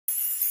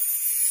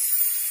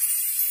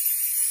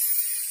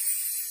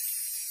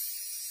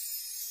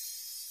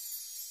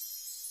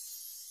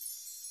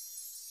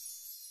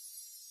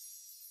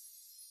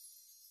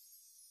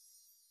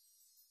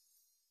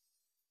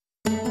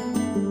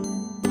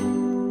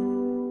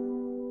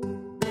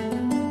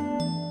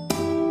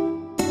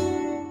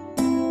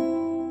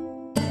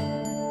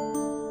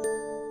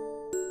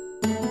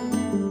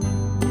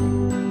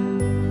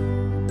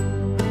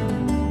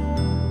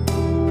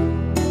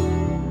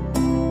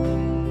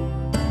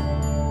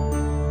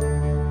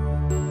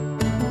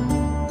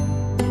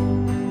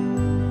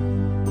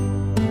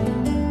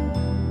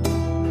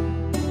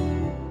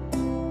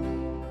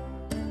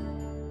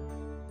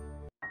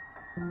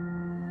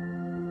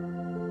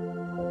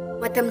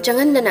Matam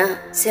changendana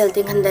sel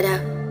tinghandana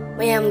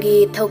mayamgi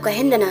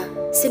thaukahendana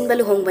sinba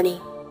luhongbani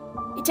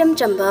icham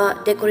chamba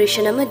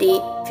decoration amadi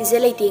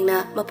fizela tingna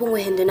mapung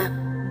ohenduna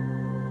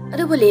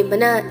adubu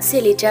lembana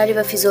seli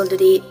chariba fizol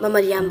dudi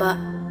mamal yamba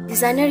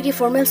designer gi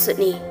formal suit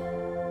ni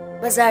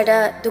bazar da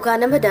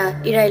dukan amada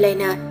irai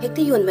laina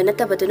hekti yonba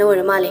natabaduna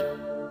oramale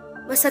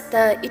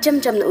masakta icham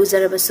chamna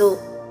uzarabaso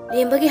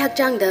lembagi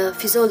hakchang da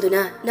fizol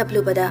duna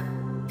naplubada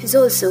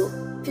fizol su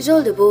fizol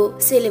dubu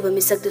seleba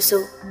misak dusu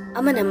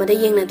amana mada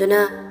yengna duna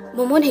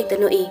momon hekta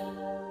noi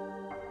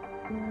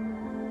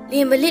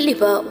lemba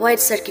liliba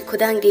white shirt ki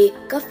khudangi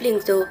cufflink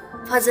to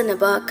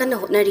fajanaba kana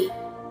hotnari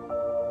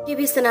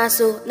kibi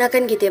sanasu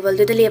nakan gi table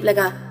du lep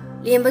laga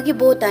lemba gi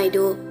bow tie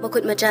do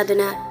makut macha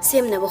duna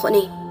semna ba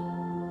khoni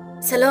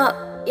salo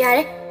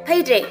yare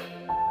phaidre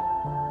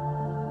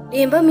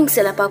lemba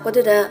mingsela pa ko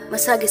da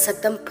masa gi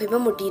saktam phiba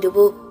muti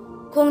dubu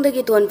khongda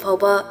gi ton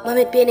phawba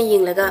mamet pe na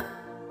yenglaga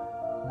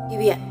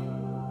kibi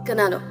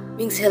kanano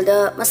mingsel da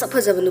masa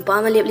phajaba nupa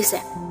ma leplise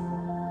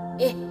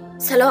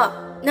salo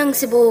nang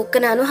sibu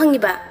kanano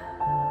hangiba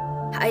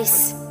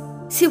Ais,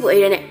 sibu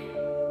airane.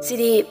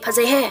 Sidi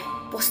phajai hai,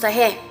 posta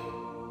hai.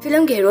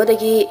 Film ge hero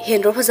dagi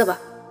henro phajaba.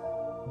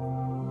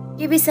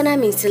 Kibi sana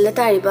mingsel la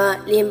tariba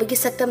lemba gi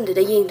saktam du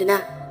da yengduna.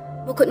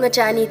 Mukut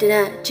machani duna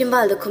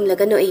chimbal da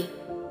khumlaga noi.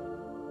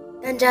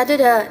 Tanja du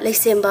da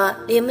laisemba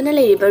lemna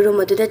leiriba room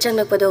du da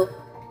changlakpado.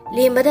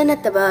 Lemba da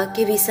nattaba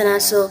kibi sana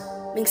so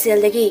mingsel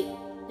dagi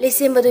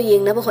laisemba du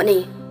yengna ba honai.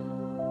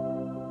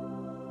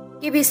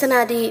 Kibi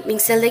sana di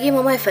mingsel dagi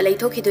mamai falai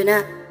thokiduna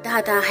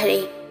ta ta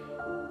hare.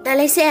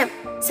 Dalai sem,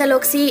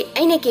 saloksi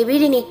aine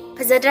kebirini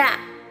phajadra.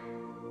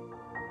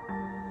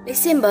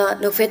 Lesemba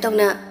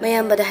nokfetongna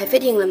mayamba da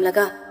haifet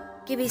yenglamlaga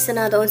kibi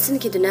sana da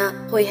onsin kiduna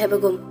hoi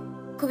habagum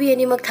kubi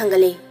ani mak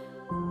thangale.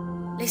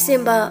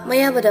 Lesemba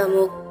mayamba da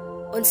amuk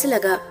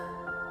onsilaga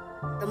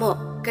tamo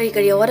kari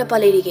kari awara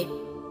palerige.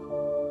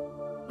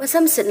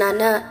 Masam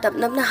sitnana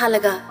tapnapna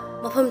halaga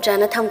mafam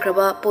chana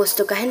thamkraba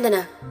posto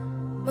kahendana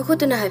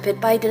makutuna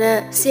haifet paidana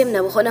semna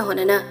hona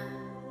honana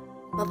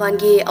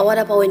mapangi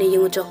awara pawoina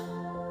yengucho.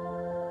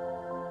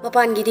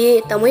 Mapan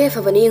gidi tamu ya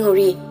fabani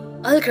ngori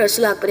al khar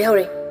sulak pare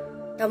hore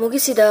tamu gi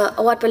sida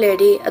awat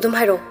palerdi adum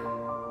hairo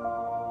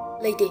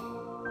leite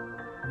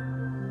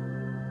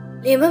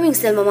lemba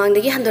mingsel mamang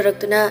dagi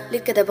handораktuna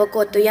litkadaba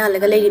kot to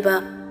yalaga leiriba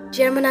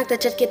chairman akta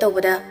chatke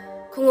tawbada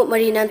khungup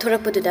mari nan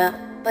thorakpaduda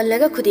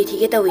pallaga khudi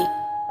thige tawi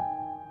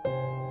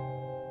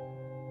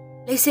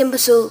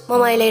leisembasu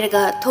mamai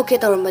leiraga thoke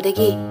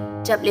tawrambadagi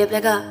chap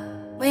leplaga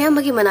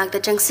mayambagi manakta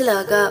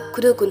changsilaga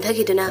khudu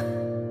kunthagiduna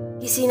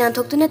Isi nan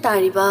thoktuna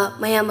tariba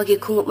mayamagi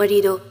khungup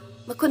marido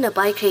makuna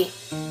paikre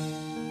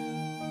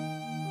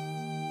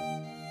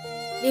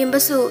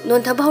lembasu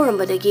non thaba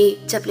horambadagi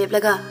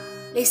chapleplaga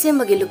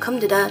leisembagi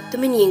lukhamduda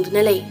tumin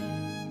yengduna lei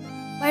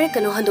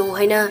pairakano hando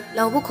haina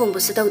lawbu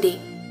khongbusu tawde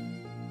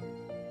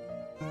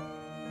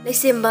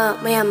leisemba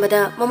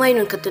mayambada mamai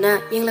non khatuna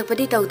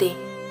yenglakpadi tawde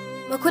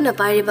makuna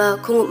pariba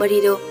khungup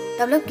marido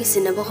tablap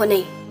kisina ba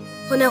honai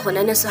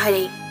hona na su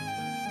haire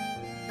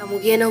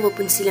tamugi no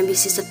punsi lambi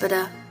si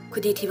satpada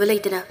Kudi thiba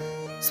leitana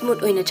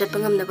smooth oina chatpa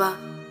ngamnaba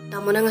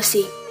tamona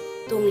ngasi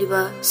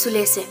tumliba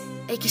sulese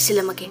ai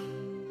kisilamake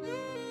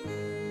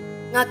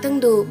ngaktang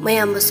du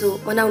mayambasu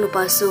manaw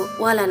nupasu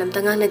wala nam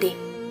tanga nade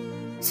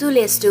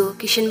sules du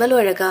kishin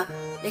baloraga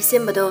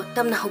leisembado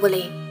tamna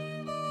hogole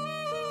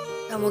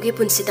tamogi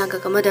punsi tangka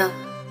kamada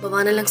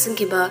babana langsin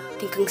kiba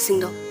tingkang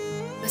singdo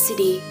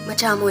asidi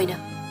macha moina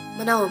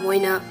manaw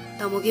moina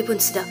tamogi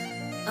punsida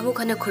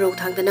amukhana khurau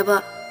thangdanaba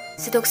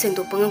sidok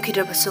sengdok pangam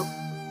khidrabasu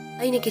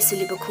aine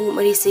kisiliba khung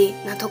marisi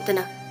na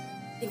thoktana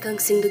tingkang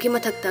singdugi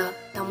mathakta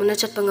tamuna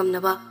chatpa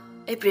ngamnaba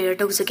ai prayer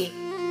tawjage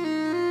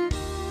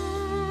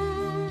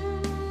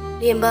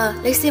lemba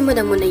leisemba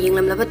da munna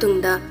yenglamlaba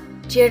tungda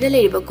chair da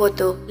leiriba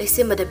koto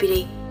leisemba da pire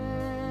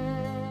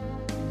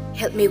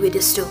help me with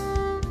this too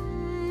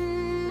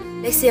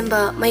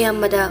leisemba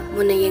mayamada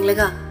munna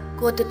yenglaga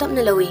koto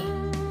tapna lawi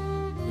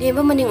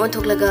lemba maning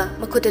onthoklaga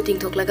makhuta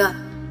tingthoklaga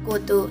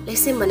koto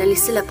leisemba na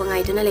lisila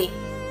pangai duna lei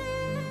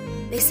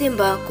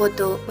Lesemba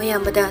koto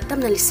mayambada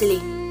tamna lisili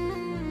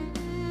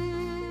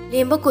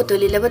lemba koto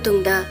lilaba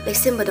tungda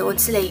lesemba da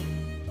onsilai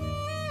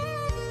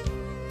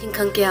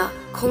tingkhang kya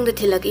khongda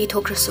thilak I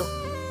thokraso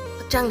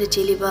akchang de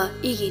cheliba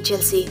igi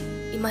chelsea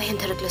ima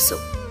hentaraklaso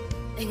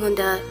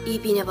aingonda I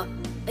binaba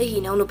ai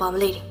naunu pam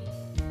leiri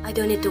I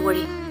don't need to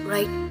worry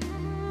right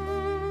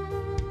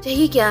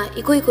chahi kya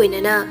ikoi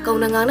koinana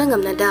kauna ngangna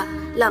ngamna da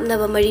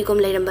lapnaba mari kom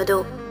leirambado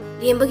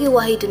lemba gi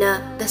wahiduna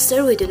duster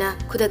hoiduna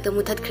khudakta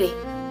muthatkre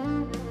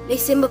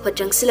Leisemba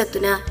patrang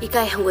silaktuna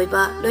ikai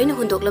hangoiba loina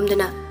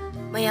hundoklamdana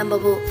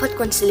mayambabu fat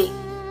konsili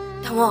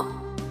thango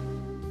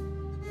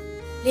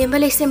lemba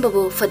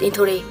leisembabu fat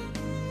inthore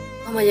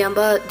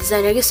mamayamba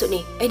designer gi suni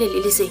aina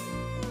lilise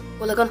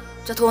kolakan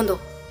chathondo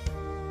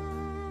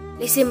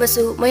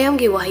leisembasu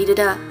mayamgi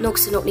wahiduda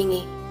noksu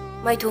nokningi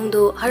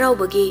maithongdu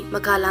haraubagi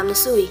makalamna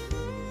sui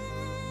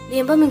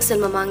lemba mingsel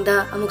mamangda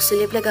amuk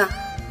suleplaga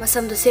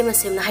masamdu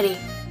semna hare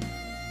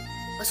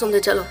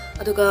asomda chalo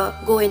aduga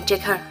go and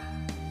check her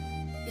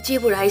Ichi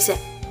Buraise.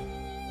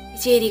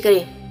 Ichi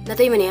Kare,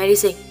 Natamani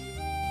Harise.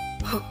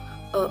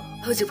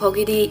 How's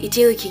Pogi di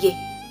Ichi Kigi?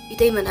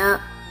 Itamana,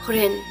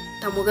 Horen,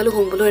 Tamugalu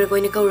Humbulo are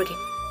going to go again.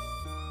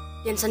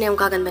 Yensanam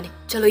Kaganbani,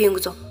 Chalo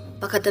Yunguzo,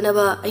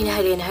 Bakatanaba, in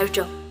Hari and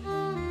Herjo.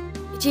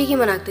 Ichi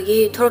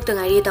Manaki, Tortang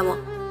Aritamo,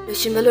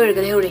 Lushimbalur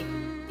Gallery,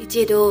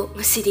 Ichido,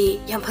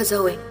 City,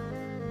 Yampazoe.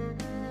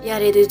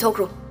 Yare de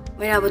Tokro,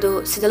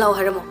 Marabado, Sidalo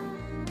Haramo.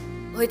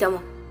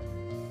 Hoitamo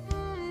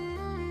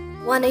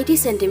 180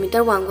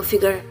 cm wang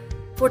figure,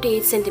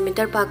 48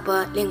 cm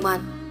pakpa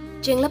lengman,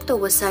 Jenglap to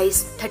was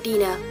size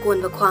 13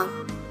 kon bakwang,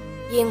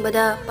 Yeng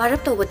bada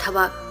parap to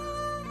thabak,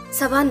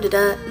 Saban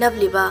duda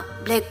nabliba,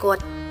 black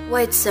coat,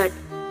 white shirt,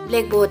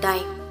 black bow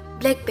tie,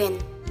 black pen,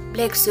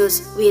 black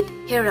shoes with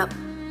hair up.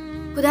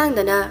 Kudang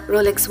dana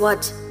Rolex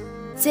watch,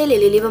 Seli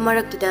liba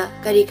marak duda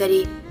kari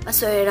kari,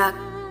 asoerak,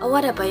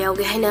 awara pa yaw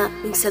gehena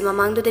mingsal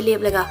mamang duda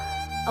leblaga,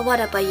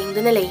 awara pa yeng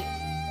duna lay.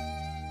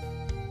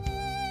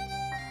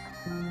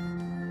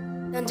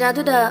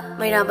 Tanjaduda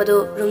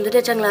Mairabado room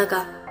duda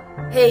changlaga.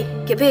 Hey,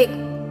 Kipik!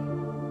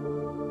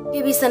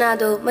 Kibi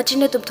sanado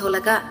machina tum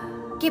tolaga.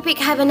 Kipik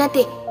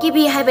habanate,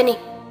 Kibi habani,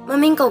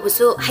 Maming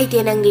Kobusu, Haiti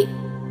Nangdi.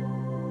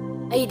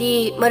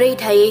 Aidi Marie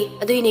Thai,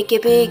 Aduini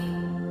Kipik.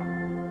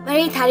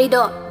 Marie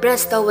Tharido,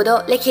 breast over do,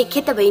 like he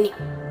kitabini.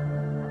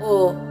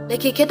 Oh,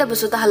 like he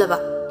kitabusuta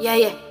halaba.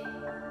 Yeah.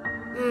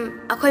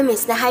 Akoy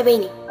miss na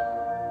haibani.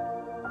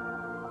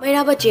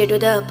 Mairaba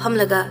Jeduda,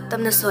 Pamlaga,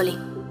 Tamna Soli.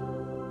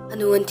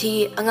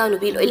 Anuanti,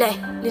 Anganubi Loila,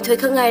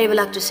 Nitokangai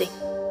Balak to say.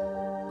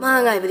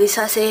 Mangai with this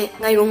assay,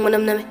 Nairung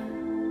Manam.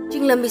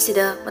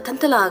 Jinglambisida,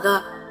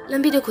 Matantalaga,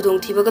 Lambido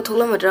Kudung Tibaga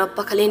Tolamadra,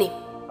 Bakalini.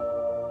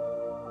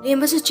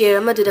 Limbasu chair,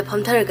 Maduda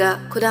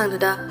Pamtaraga,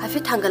 Kudanduda,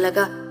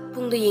 Hafitangalaga,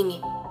 Pungdu Yingi.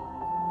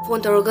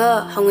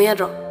 Fontoroga,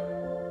 Hanguyadro.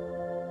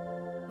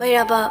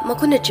 Mairaba,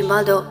 Makuna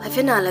Chimbaldo,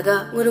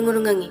 Hafenalaga,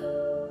 Murungangi.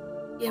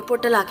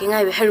 Airport lacking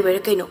I heard where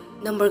Kano,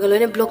 number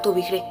Galone block to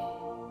Bigre.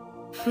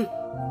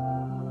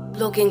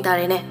 Blocking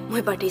Tarine,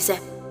 my party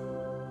said.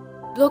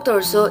 Blocked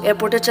or so,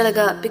 airport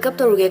chalaga, pick up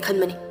the Ruge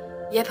Kanmani.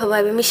 Yep, have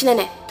I mission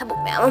Tabu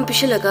Mam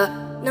Pishilaga,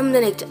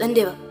 Namdanek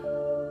Landeva.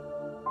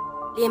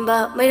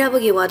 Limba,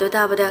 Mairabagi Wado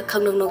Tabada,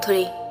 Kanung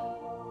Noctori.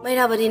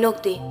 Mairabadi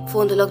Nocti,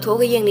 phone the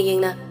Loctoga Yang,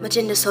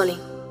 Magenda Soli.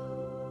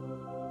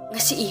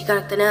 Nasi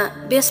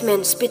Karatana,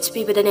 basement spits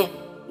pibadane.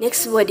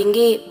 Next wedding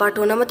gay,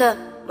 Bartonamata,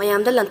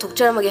 Mayam the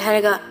Lantukcha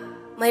Magaharaga,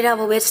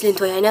 Mairabo Wetslin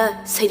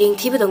Toyana, Siding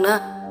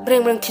Tibadona,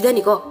 Bring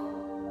Tidanigo.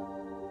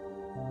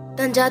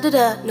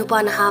 Tanjaduda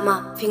Nupana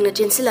Hama, Finger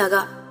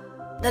Jinsilaga.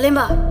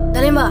 Dalimba.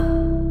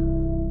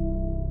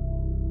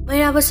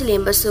 Mairabas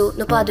Limbasu,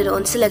 Nupado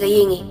on Silaga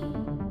Yingi.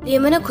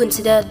 Limana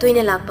consider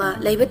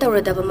Thawailakpa,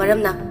 Laibataradaba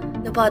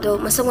Maramna, Nupado,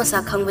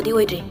 Masamasa Kangwadi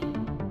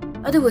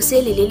Wedri. Other was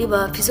say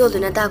Liliba,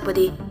 Fizoluna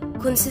Dakbadi,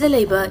 consider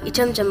labor,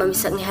 Icham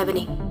Jamamisang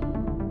Habani.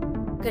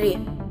 Career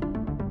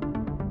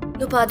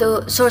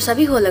Nupado,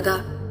 Sorsabi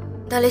Holaga,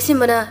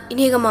 Dalesimana,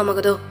 Iniga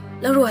Mamagado,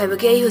 Laru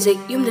Habagay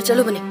Huzik, Yum the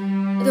Jalubani.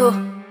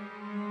 Do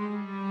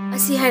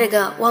Asi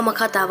Haraga,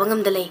 Wamakata,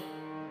 Wangam delay.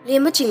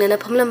 Limaching and a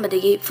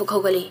Pamlambadigi,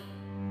 Fukogali.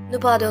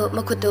 Nupado,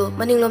 Makuto,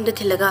 Maningom de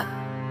Tilaga.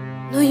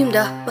 No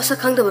yumda,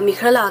 Basakanga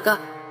Mikralaga,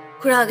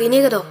 Kuragi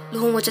Negado,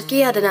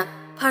 Luhumachaki Adana,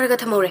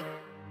 Paragatamore.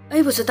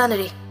 I was a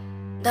tannery.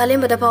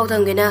 Dalimba the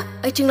Pautangina,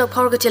 I think no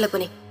Parga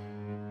Chilapani.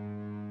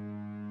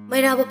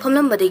 Mairaba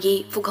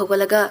Pamlambadigi,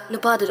 Fukogalaga,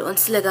 Nupado on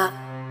Silaga,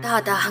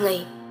 Tata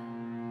Hangai.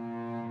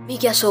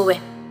 Mikia Sowe.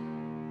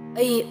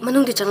 I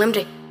Manung de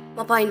Changamdre,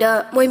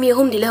 Mapinda, Moimi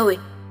home dilawe.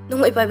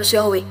 Nung ay paibasu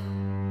yawe.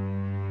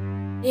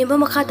 Limba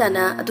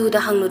makatana adu da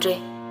hangnudre.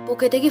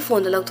 Poketagi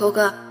phone da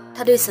lagthoga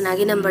thadoi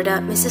sanagi number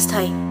da message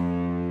thai.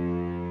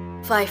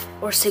 5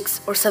 or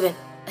 6 or 7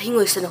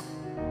 ahingoi sano.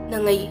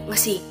 Nangai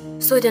ngasi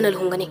soidana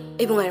luhungani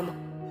ibungairmo.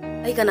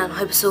 Ay kanano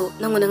haibasu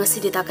nangona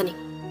ngasi ditakani.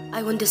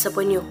 I won't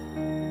disappoint you.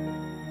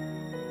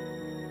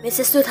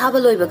 Message to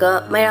thaba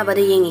loibaga Mairaba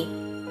da yingi.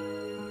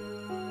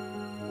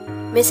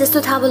 Message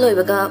to thaba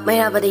loibaga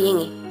Mairaba da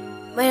yingi.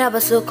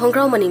 Mairabasu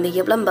Kongrau Maning the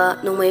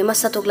Yablamba, no may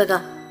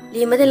Masatoglaga,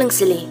 Lima de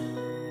Langsili.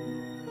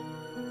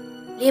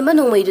 Lima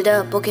no way to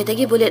the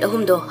Poketagi bullet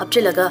humdo,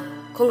 Abchilaga,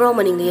 Kongrau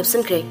Maning the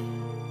Yapson Cray.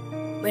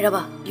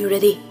 Mairaba, you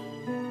ready?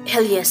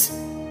 Hell yes.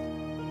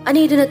 I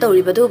need a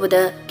Tori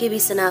Badubada,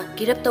 Kibisana,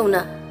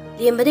 Kiraptona,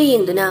 Limba de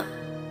Yingduna.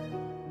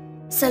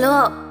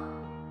 Salo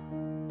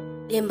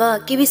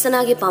Limba,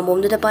 Kibisanagi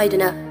Pambum to the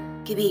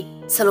Paiduna, Kibi,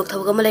 Salok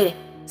Tavagamale,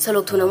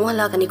 Salok Tuna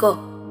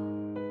Mohalakaniko.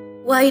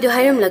 Why do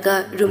Hiram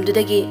Laga, room to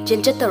the gi,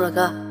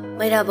 Jinchatoraga,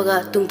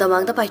 Mairabaga,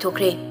 Tumtamang the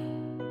Paitokre?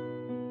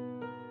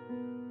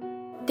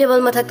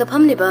 Table Matak the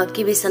Pamliba,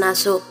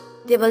 Kibisanaso,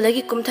 Table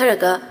Lagi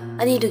Kumtaraga,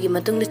 Anidugi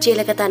Matung the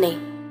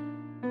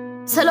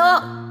Chelakatane.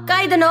 Salo,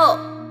 Kaidano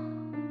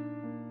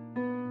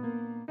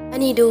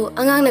Anidu,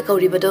 Angana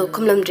Kauribado,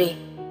 Kumlamdre.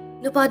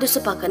 Nupadu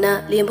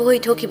Sapakana,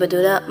 Limboi Toki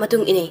Badura,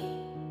 Matung Ine.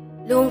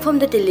 Long from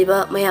the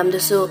Deliba, Mayam the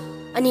So,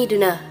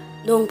 Aniduna,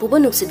 Long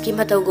Pubanuksit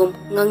Kimatagum,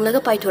 Ngang Laga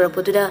Paitora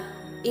Pududa.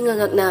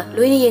 Ingangakna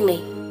Luini Yingnay.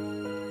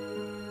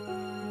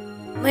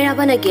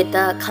 Mairabana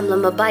Geta,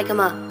 Kamlamba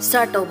Baikama,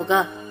 start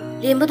over.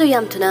 ꯂꯦꯝꯕꯗꯣ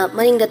ꯌꯥꯝ ꯊꯨꯅ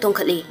ꯃꯅꯤꯡꯗ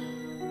ꯇꯣꯡꯈꯠꯂꯤ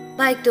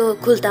ꯕꯥꯏꯛꯇꯣ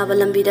ꯈꯨꯜ ꯇꯥꯕ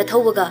ꯂꯝꯕꯤꯗ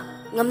ꯊꯧꯕꯒ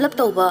ꯉꯝꯂꯞ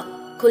ꯇꯧꯕ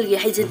ꯈꯨꯜꯒꯤ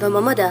ꯍꯩꯖꯤꯟꯐꯝ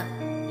ꯑꯃꯗ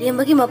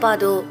ꯂꯦꯝꯕꯒꯤ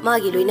ꯃꯄꯥꯗꯣ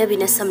ꯃꯥꯒꯤ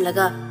ꯂꯣꯏꯅꯕꯤꯅ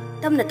ꯁꯝꯂꯒ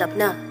ꯇꯞꯅ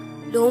ꯇꯞꯅ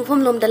ꯂꯨꯍꯣꯡꯐꯝ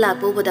ꯂꯣꯝꯗ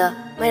ꯂꯥꯛꯄ ꯎꯕꯗ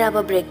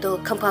ꯃꯩꯔꯥꯕ ꯕ꯭ꯔꯦꯛꯇꯣ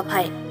ꯈꯪꯐꯥ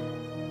ꯐꯥꯏ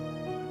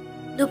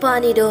ꯅꯨꯄꯥ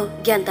ꯑꯅꯤꯗꯣ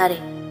ꯒ꯭ꯌꯥꯟ ꯇꯥꯔꯦ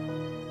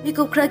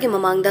ꯃꯤꯀꯨꯞ ꯈꯔꯒꯤ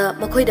ꯃꯃꯥꯡꯗ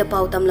ꯃꯈꯣꯏꯗ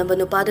ꯄꯥꯎ ꯇꯝꯂꯝꯕ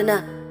ꯅꯨꯄꯥꯗꯨꯅ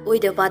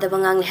ꯑꯣꯏꯗ ꯄꯥꯗꯕ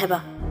ꯉꯥꯡꯂꯦ ꯍꯥꯏꯕ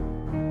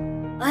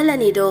ꯑꯍꯜ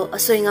ꯑꯅꯤꯗꯣ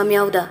ꯑꯁꯣꯏ ꯉꯥꯝ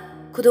ꯌꯥꯎꯗ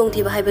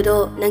ꯈꯨꯗꯣꯡꯊꯤꯕ ꯍꯥꯏꯕꯗꯣ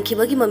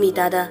ꯅꯪꯈꯤꯕꯒꯤ ꯃꯃꯤ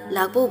ꯇꯥꯗ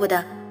ꯂꯥꯛꯄ ꯎꯕꯗ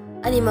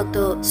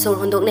ꯑꯅꯤꯃꯛꯇꯣ ꯁꯣꯔ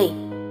ꯍꯣꯟꯗꯣꯛꯅꯩ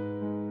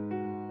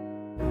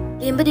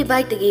ꯂꯦꯝꯕꯗꯤ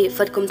ꯕꯥꯏꯛꯇꯒꯤ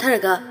ꯐꯠ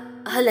ꯀꯨꯝꯊꯔꯒ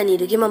ꯑꯍꯜ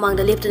ꯑꯅꯤꯗꯨꯒꯤ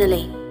ꯃꯃꯥꯡꯗ ꯂꯦꯞꯇꯨꯅ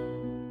ꯂꯩ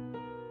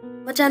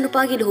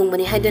ꯃꯆꯥꯅꯨꯄꯥꯒꯤ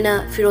ꯂꯨꯍꯣꯡꯕꯅꯤ ꯍꯥꯏꯗꯨꯅ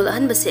ꯐꯤꯔꯣꯜ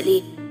ꯑꯍꯟꯕ ꯁꯦꯠꯂꯤ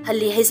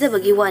ꯍꯜꯂꯤ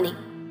ꯍꯩꯖꯕꯒꯤ ꯋꯥꯅꯤ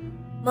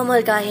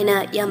ꯃꯃꯜ ꯀꯥ ꯍꯦꯟꯅ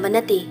ꯌꯥꯝꯕ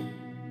ꯅꯠꯇꯦ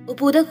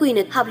ꯎꯄꯨꯗ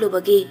ꯀꯨꯏꯅ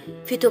ꯍꯥꯞꯂꯨꯕꯒꯤ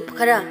ꯐꯤꯇꯨꯞ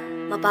ꯈꯔ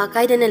ꯃꯄꯥ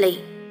ꯀꯥꯏꯗꯅ ꯂꯩ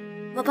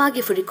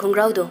ꯃꯄꯥꯒꯤ ꯐꯨꯔꯤꯠ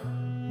ꯈꯣꯡꯒ꯭ꯔꯥꯎꯗꯣ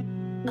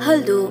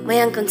ꯑꯍꯜꯗꯨ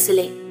ꯃꯌꯥꯡ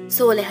ꯀꯪꯁꯤꯜꯂꯦ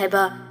ꯁꯣꯜꯂꯦ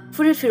ꯍꯥꯏꯕ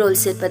ꯐꯨꯔꯤꯠ ꯐꯤꯔꯣꯜ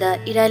ꯁꯦꯠꯄꯗ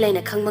ꯏꯔꯥꯏ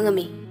ꯂꯥꯏꯅ ꯈꯪꯕ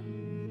ꯉꯝꯃꯤ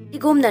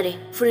ꯏꯒꯣꯝꯅꯔꯦ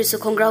ꯐꯨꯔꯤꯠꯁꯨ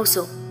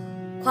ꯈꯣꯡꯒ꯭ꯔꯥꯎꯁꯨ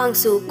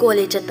ꯈ꯭ꯋꯥꯡꯁꯨ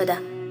ꯀꯣꯜꯂꯦ ꯆꯠꯄꯗ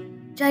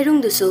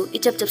ꯆꯥꯏꯔꯨꯡꯗꯨꯁꯨ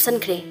ꯏꯆꯞ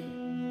ꯆꯞꯁꯟꯈ꯭ꯔꯦ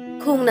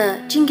ꯈꯣꯡꯅ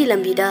ꯆꯤꯡꯒꯤ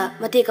ꯂꯝꯕꯤꯗ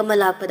ꯃꯇꯦꯛ ꯑꯃ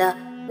ꯂꯥꯛꯄꯗ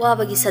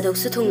ꯋꯥꯕꯒꯤ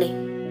ꯁꯗꯧꯁꯨ ꯊꯨꯡꯂꯦ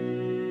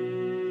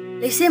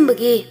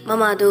ꯂꯩꯁꯦꯝꯕꯒꯤ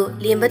ꯃꯃꯥꯗꯣ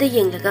ꯂꯦꯝꯕꯗ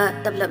ꯌꯦꯡꯂꯒ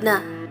ꯇꯞꯂꯞꯅ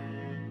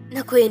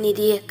ꯅꯈꯣꯏ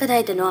ꯑꯅꯤꯗꯤ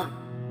ꯀꯗꯥꯏꯗꯅꯣ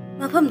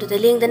ꯃꯐꯝꯗꯨꯗ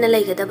ꯂꯦꯡꯗꯅ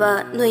ꯂꯩꯒꯗꯕ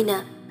ꯅꯣꯏꯅ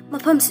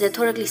ꯃꯐꯝꯁꯤꯗ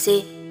ꯊꯣꯔꯛꯂꯤꯁꯦ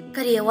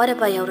ꯀꯔꯤ ꯑꯋꯥꯠ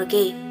ꯑꯄꯥ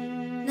ꯌꯥꯎꯔꯒꯦ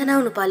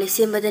ꯅꯅꯥꯎ ꯅꯨꯄꯥ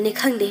ꯂꯩꯁꯦꯝꯕꯗꯅꯤ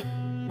ꯈꯪꯗꯦ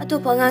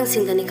ꯑꯇꯣꯞꯄ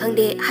ꯑꯉꯥꯡꯁꯤꯡꯗꯅꯤ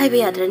ꯈꯪꯗꯦ ꯍꯥꯏꯕ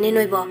ꯌꯥꯗ꯭ꯔꯅꯦ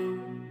ꯅꯣꯏꯕꯣ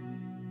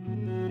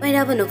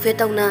ꯃꯩꯔꯥꯕ ꯅꯣꯛꯐꯦꯠ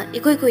ꯇꯧꯅ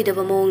ꯏꯀꯣꯏ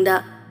ꯀꯣꯏꯗꯕ ꯃꯑꯣꯡꯗ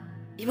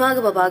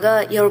ꯏꯃꯥꯒ ꯕꯕꯥꯒ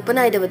ꯌꯧꯔꯛꯄ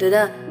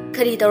ꯅꯥꯏꯗꯕꯗꯨꯗ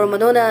ꯀꯔꯤ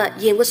ꯇꯧꯔꯝꯕꯅꯣꯅ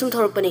ꯌꯦꯡꯕ ꯁꯨꯝ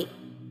ꯊꯣꯔꯛꯄꯅꯤ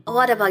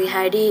ꯑꯋꯥꯠ ꯑꯄꯥꯒꯤ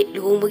ꯍꯥꯏꯔꯗꯤ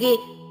ꯂꯨꯍꯣꯡꯕꯒꯤ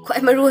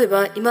ꯈ꯭ꯋꯥꯏ ꯃꯔꯨ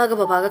ꯑꯣꯏꯕ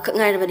ꯏꯃꯥꯒ ꯕꯕꯥꯒ ꯈꯛ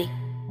ꯉꯥꯏꯔꯕꯅꯤ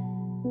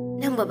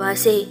ꯅꯪ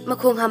ꯕꯕꯥꯁꯦ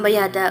ꯃꯈꯣꯡ ꯍꯥꯝꯕ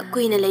ꯌꯥꯗ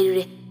ꯀꯨꯏꯅ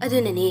ꯂꯩꯔꯨꯔꯦ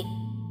ꯑꯗꯨꯅꯅꯦ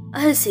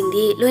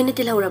ꯑꯍꯜꯁꯤꯡꯗꯤ ꯂꯣꯏꯅ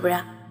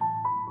ꯇꯤꯜꯍꯧꯔꯕ꯭ꯔꯥ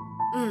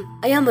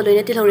ꯑꯌꯥꯝꯕ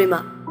ꯂꯣꯏꯅ ꯇꯤꯜꯍꯧꯔꯦ ꯃꯥ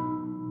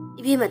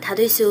이비마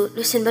다도이수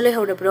루신발로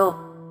해오려브로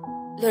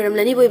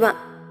로람라니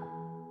보이마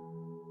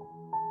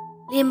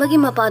ꯂꯦꯝꯕꯒꯤ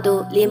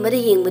ꯃꯄꯥꯗꯣ ꯂꯦꯝꯕꯗ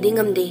ꯌꯦꯡꯕꯗꯤ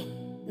ꯉꯝꯗꯦ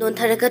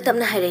ꯅꯣꯟꯊꯔꯒ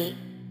ꯇꯞꯅ ꯍꯥꯏꯔꯛꯏ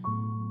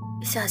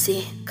ꯏꯁꯥꯁꯦ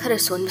ꯈꯔ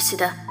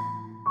ꯁꯣꯟꯕꯁꯤꯗ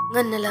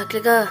ꯉꯟꯅ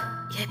ꯂꯥꯛꯂꯒ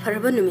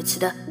ꯌꯥꯏꯐꯔꯕ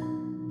ꯅꯨꯃꯤꯠꯁꯤꯗ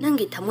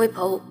ꯅꯪꯒꯤ ꯊꯃꯣꯏ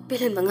ꯐꯥꯎ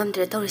ꯄꯦꯜꯍꯟꯕ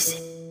ꯉꯝꯗ꯭ꯔꯦ ꯇꯧꯔꯤꯁꯦ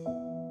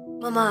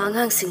ꯃꯃꯥ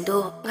ꯑꯉꯥꯡꯁꯤꯡꯗꯣ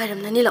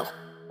ꯉꯥꯏꯔꯝꯅꯅꯤ ꯂꯥꯛꯑꯣ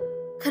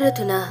ꯈꯔ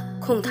ꯊꯨꯅ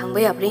ꯈꯣꯡ ꯊꯥꯡꯕ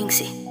ꯌꯥꯕ꯭ꯔꯥ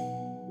ꯌꯦꯡꯁꯤ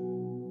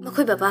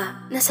ꯃꯈꯣꯏ ꯕꯕꯥ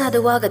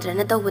ꯅꯁꯥꯗ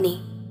ꯋꯥꯒꯗ꯭ꯔꯅ ꯇꯧꯕꯅꯤ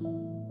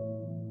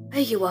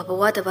ꯑꯩꯒꯤ ꯋꯥꯕ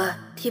ꯋꯥꯗꯕ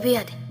ꯊꯤꯕ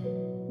ꯌꯥꯗꯦ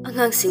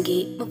ꯑꯉꯥꯡꯁꯤꯡꯒꯤ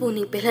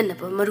ꯃꯄꯨꯛꯅꯤꯡ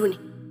ꯄꯦꯜꯍꯟꯅꯕ ꯃꯔꯨꯅꯤ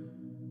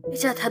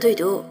이자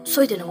다도이도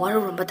소이드나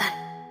와르름 바달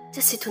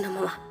자시투나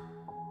마마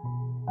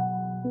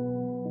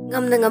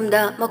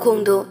ngamda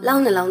makhongdo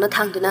launa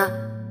thangduna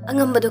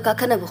angambadu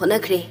kakhanabu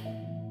honakre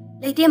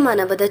leite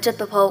manabada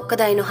chatpa phau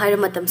kadaino haira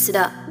matam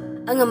sida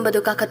angambadu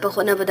kakhatpa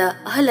honabada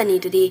ahalani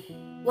dudi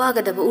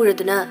wagadabu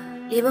uraduna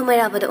lema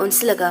mairabada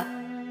onsilaga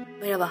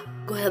mairaba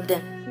go help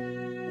them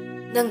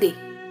nangdi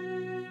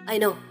I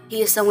know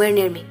he is somewhere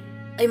near me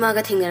ai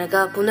maga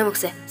thingnaraga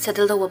punamakse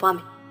settle tawba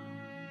pami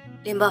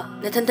lemba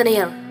nathantana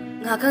yaro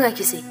ngaka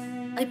ngakisi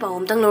ai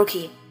pawom tang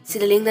lorki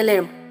sida lengda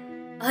leram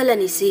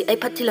ahalani si ai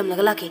phathilam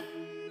laga laki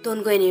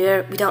don't go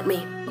anywhere without me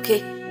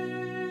okay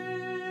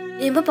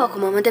lemba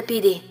pakhuma mada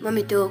pide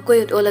mamito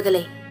koyot olaga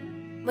lei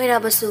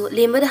mairabasu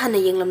lemba da hanna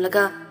yenglam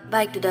laga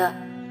bike tuda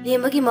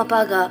lemba gi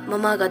mapaga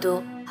mamaga do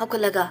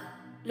hakolaga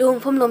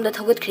longphom lomda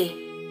thogot khre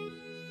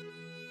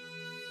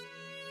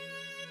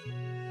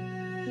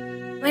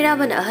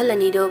mairabana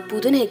ahalani do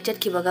pudun hek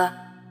chatkibaga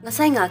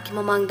ngasai nga ki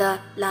mamangda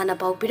lana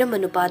pau piramba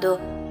nupado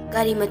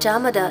gari macha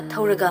amada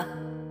thauraga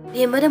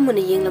lemba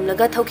muna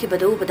yenglamlaga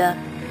thaukhibada ubada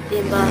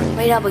lemba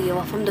mairabagi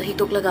wafamdo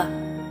hitoklaga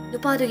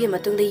nupadugi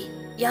matungdi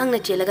yangna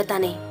chelaga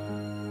tane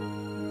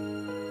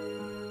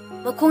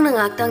makhongna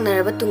ngaktang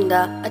naraba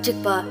tungda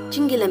achikpa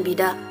chingi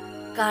lambida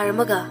car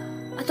amaga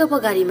atopa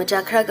gari macha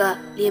khraga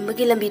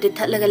lembagi lambidu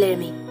thatlaga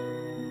lermi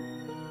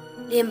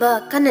lemba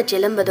kanna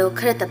chelambado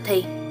khara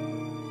tapthai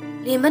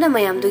lemba na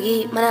mayamdugi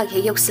manak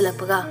he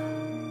yoksilakpaga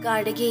car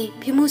dagi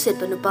phimu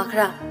setpa nupa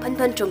khara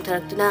phanphan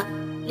chongtharaktuna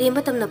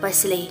lemba tamna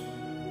paisilei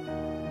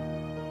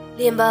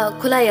lemba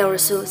khula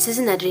yaurasu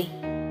sizinadri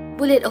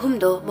bullet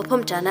ahumdo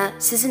mafam chana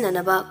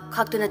sizinanaba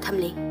khaktuna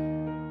thamli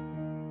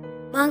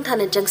mang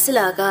thana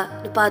jangsilaga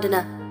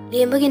nupaduna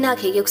lemba gi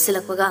nak he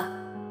yoksilakpaga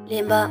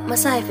lemba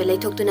masai fe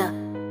leithoktuna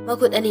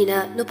makut anina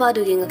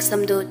nupadu gi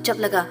ngaksamdo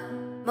chaplaga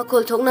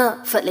makol thokna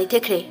fatlei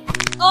thekre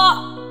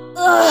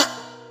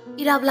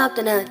irab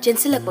laptana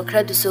chensilakpa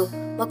khradusu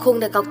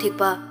makhongda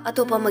kaukthekpa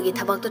atopa magi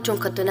thabakta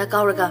chongkhatuna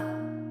kauraga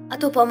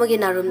atopa magi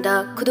narumda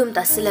khudum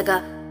tasilaga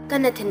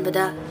kanna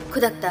thinbada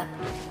khudakta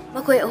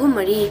makoi ahum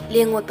mari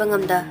lengwatpa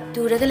ngamda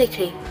turaga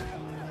lekhre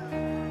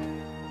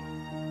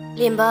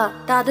lemba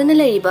tadana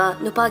leriba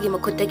nupagi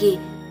makhuttagi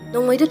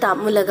nongmaidu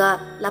tapmulaga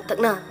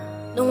laptakna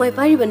nongmai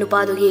pariba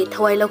nupadogi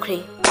thawai lokhre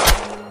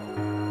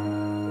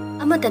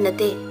amata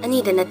nate ani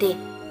da nate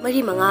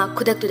mari manga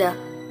khudaktuda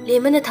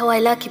lemana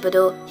thawai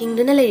lakhibado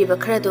hingduna leriba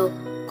kharado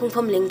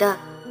kungpham lengda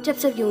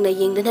chapchap yungna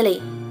yengdana lei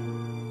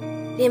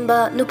lemba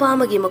nupa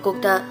amagi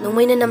makokta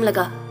nongmaina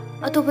namlaga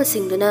atopa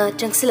singduna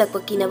changsilakpa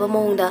kinaba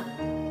mongda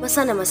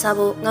masana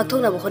masabo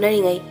ngakthoknaba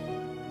honaringai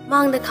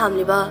mangda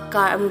khamliba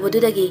car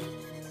amubodudagi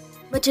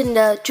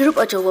Machinda churup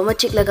achoba ma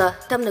chiklaga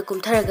tamna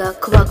kumtharaga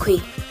khuba khui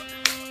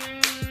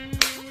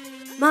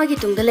magi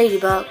tungda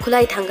leiriba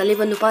khulai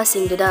thangaliba nupa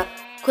singduda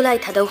khulai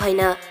thadau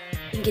haina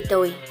ingit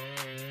tawi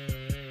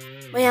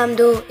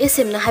mayamdu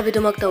SM na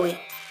habidumak tawi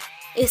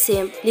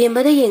SM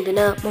lembada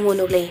yengduna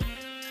momonok lei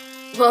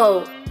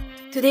wow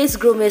today's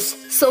groom is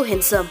so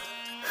handsome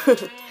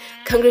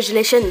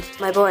congratulations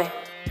my boy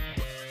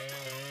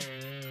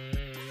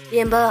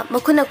lemba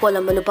makuna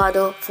kolamba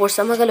nupado force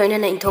amaga loina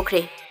na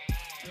inthokre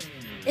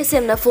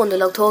SM na phone do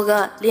lauthoga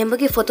lemba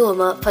gi photo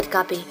ama phat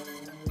kapi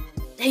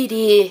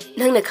heidi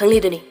nangna khangli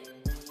duni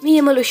mi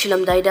ama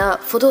lusilam daida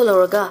photo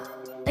lawraga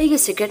aige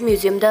secret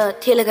museum da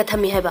thelaga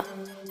thami haiba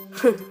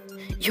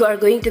you are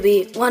going to be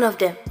one of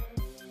them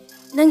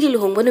nangi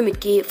luhongba numit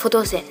ki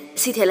photo se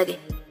si thelage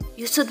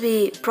you should be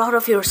proud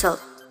of yourself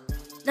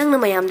nangna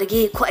mayam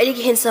dagi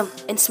khwaidagi handsome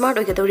and smart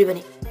oiga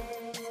doribani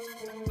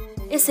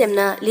SM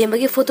na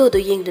lemba gi photo do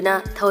yengduna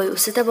thawai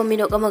usitaba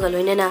minok amaga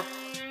loinena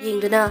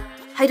yengduna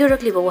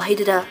haidorakliba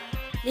wahaiduda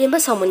lemba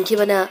samun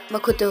kibana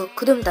makuto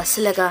khudum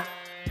tasilaga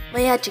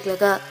maya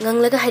chiklaga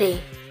nganglaga hare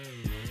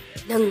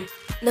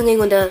nang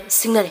engonda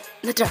singnare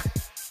natra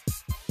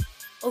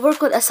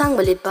overcoat asang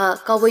balitpa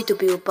cowboy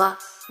tupi upa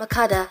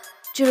makhada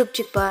churup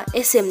chikpa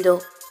SM do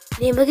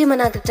lembagi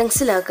manakta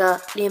changsilaga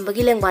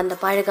lembagi lengbanda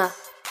pairaga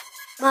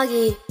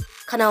magi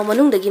khanau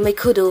manungdagi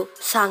maikhudu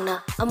sangna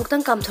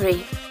amuktang kamthorei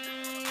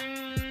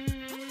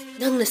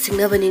nangna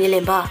singnabani ne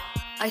lemba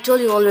I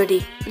told you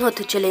already not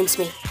to challenge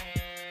me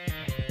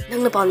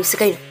nangna pamsi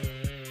kaino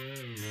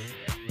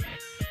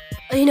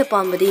aina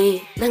pambadi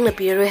nangna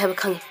piroi haba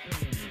khangi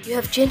you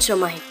have changed your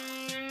mind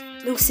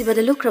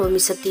nungsibada lukraba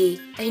misakti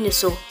aina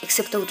so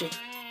accept tawdri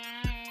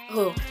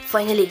oh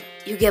finally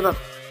you gave up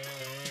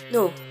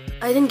no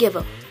I didn't give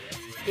up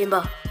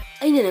lemba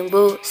aina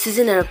nangbo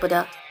sizinarakpada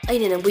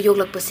aina nangbo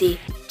yoglakpasi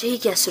chahi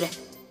kya sure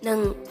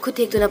nang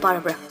khuthekduna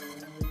parabra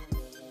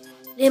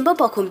lemba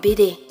pakhum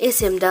pide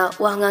SM da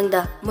wangang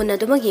da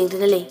munaduma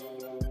yengduna lei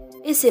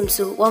SM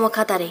su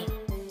wamakha tare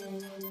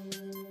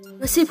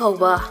ngasi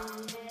phawba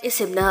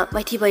SM na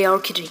maithiba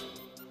yaurkhidri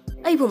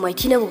aibu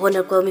maithina bu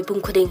honar ko mi pum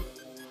khuding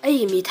ai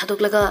mi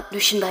thadoklaga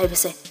lushin bai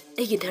base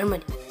ai gi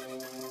dharmani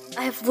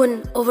I have won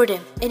over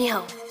them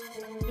anyhow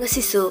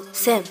ngasi so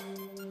Sam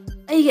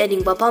ai gi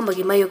aning ba pamba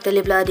gi mayok ta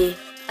lebla de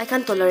I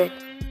can't tolerate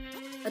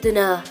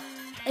aduna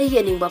ai gi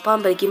aning ba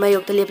pamba gi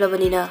mayok ta lebla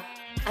banina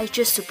I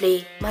choose to play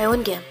my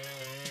own game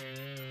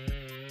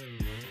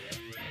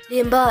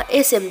lemba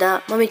SM da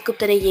mamit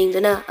kuptane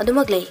yengduna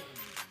adumak lei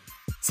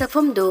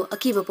sakfam do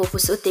akiba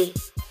popus utte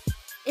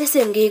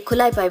SM gi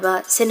khulai paiba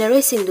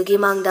senaroi singdugi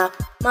mangda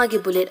magi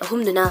bullet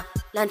ahumduna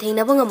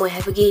lanthengna bangamoi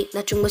haibagi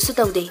nachung musu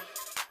tawde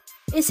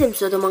SM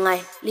so do mangai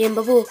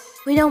lembabu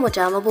huinaw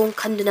macha mabung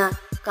khanduna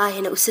ka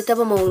hena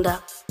usitaba mongda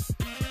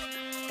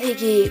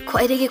aigi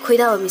khoidegi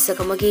khoidawa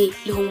misakamagi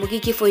luhungmugi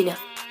gi foina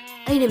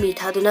aina mi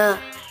thaduna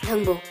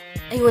nangbo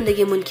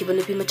aingondagi munkiba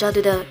nupi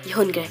machaduda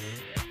yhongre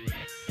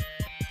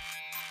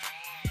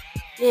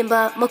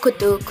lemba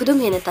makutu khudum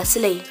hena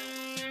tasilei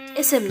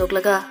SM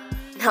noklaga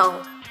now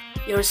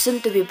your soon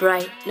to be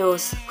bride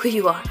knows who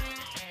you are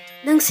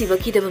nang siba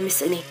kidaba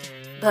misani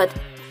but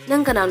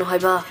nang kanano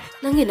haiba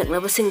nangi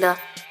naknaba singda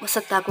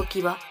masak ta ko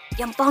kiba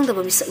yam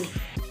pangdaba misani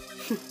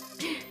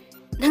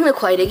nangna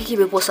khwaidagi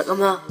kibe posak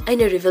ama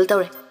aina reveal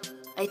tawre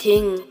I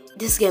think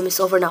this game is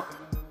over now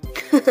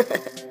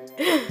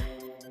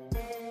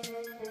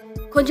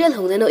konjel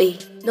hongna no e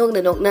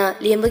nokna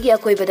lembagi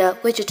akoibada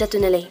koi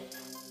chatuna lei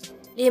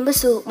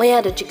lembasu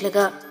maya do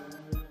chiklaga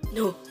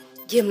no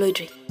game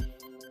loidri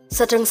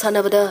satang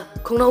sanabada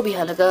khongnau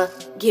bihalaga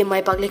game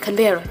mai pakle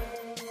khanbe aro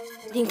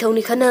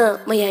ningthoni khana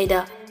mayaida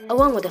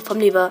awangwada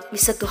famliba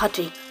misak to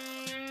hatri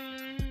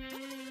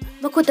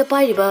makuta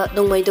pairiba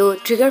dongmaido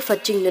trigger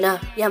fatchingduna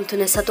yam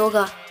thuna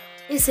satoga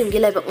SM gi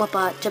laibak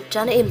mapa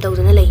chapchana em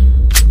tawduna lei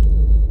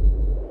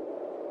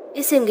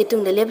SM gi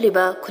tungda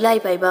lebliba khulai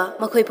paiba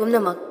makhoi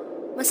pumnamak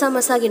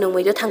masa gi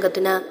nongmaido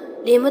thangatuna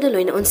lemada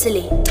loina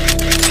onsili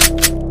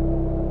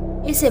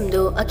SM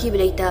do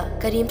akibileita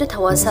karimta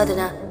thawa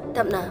sadana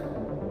tapna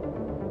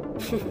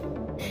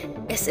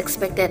as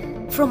expected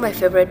from my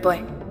favorite boy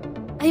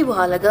ai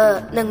wahalaga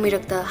nang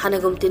mirakta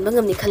hanagum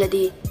tinbangam ni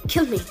khaladi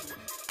kill me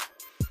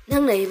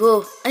nang naibo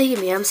ai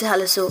miyam se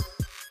halaso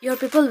your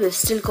people will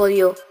still call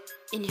you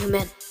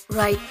inhuman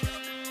right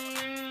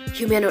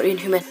human or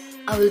inhuman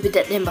I will be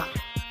that number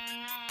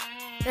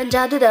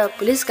Tanjadu da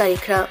police gari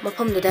khra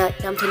mafam da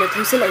yam thuna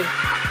thumsilai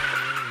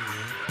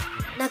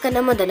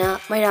nakana madana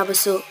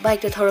mairabasu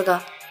bike ta thoraga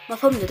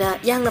mafam da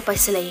yangna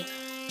paisilai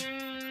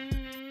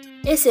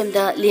SM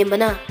da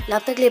lembana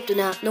laptak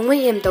leptuna nongmai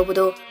em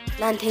tawbudo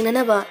lan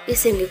thengnanaba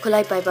SM gi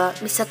khulai paiba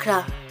misakra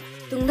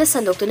tungda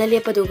sandoktuna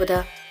lepadubada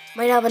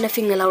mairabana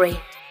fingna laurai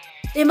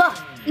lemba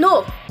no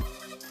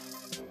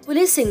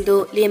police singdu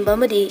lemba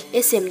madi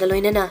SM da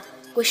loinana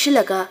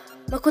koshilaga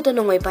makuta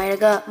nongmai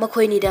pairaga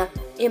makhoini da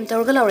em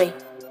tawrga laurai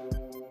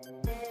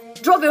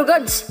drop your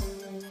guns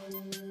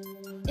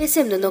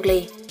SM da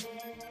noklei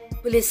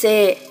police se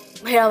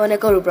mairabana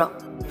korubro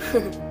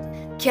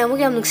kyamu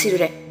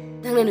nungsirure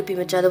nangna nupi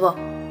macha dabo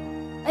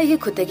ꯑꯩꯒꯤ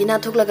ꯈꯨꯠꯇꯒꯤ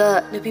ꯅꯥꯟꯊꯣꯛꯂꯒ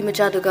ꯅꯨꯄꯤ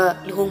ꯃꯆꯥꯗꯨꯒ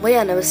ꯂꯨꯍꯣꯡꯕ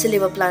ꯌꯥꯅꯕ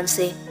ꯁꯤꯜꯂꯤꯕ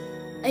ꯄ꯭ꯂꯥꯟꯁꯦ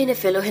ꯑꯩꯅ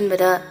fail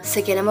ꯑꯣꯏꯍꯟꯕꯗ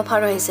second ꯑꯃ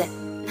ꯐꯥꯔꯣꯏ ꯍꯥꯏꯁꯦ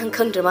ꯅꯪ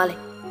ꯈꯪꯗ꯭ꯔ ꯃꯥꯜꯂꯦ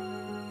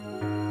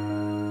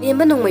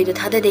ꯂꯦꯝꯕ ꯅꯣꯡꯃꯩꯗꯨ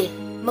ꯊꯥꯗꯗꯦ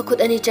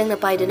ꯃꯈꯨꯠ ꯑꯅꯤ ꯆꯪꯅ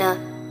ꯄꯥꯏꯗꯨꯅ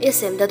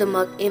SMꯗ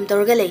ꯑꯗꯨꯃꯛ ꯑꯦꯝ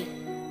ꯇꯧꯔꯒ ꯂꯩ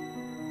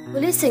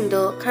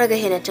ꯄꯨꯂꯤꯁꯁꯤꯡꯗꯣ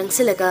ꯈꯔꯒ ꯍꯦꯟꯅ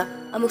ꯆꯪꯁꯤꯜꯂꯒ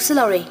ꯑꯃꯨꯛꯁꯨ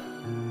ꯂꯥꯎꯔꯛꯏ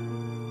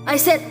I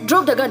said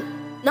drop the gun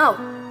now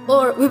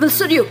or we will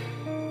shoot you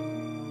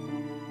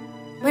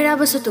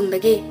ꯃꯩꯔꯥꯕꯁꯨ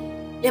ꯇꯨꯡꯗꯒꯤ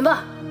ꯂꯦꯝꯕ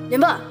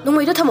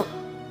ꯅꯣꯡꯃꯩꯗꯣ ꯊꯝꯃꯣ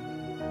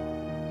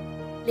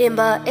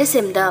ꯂꯦꯝꯕ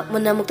SMꯗ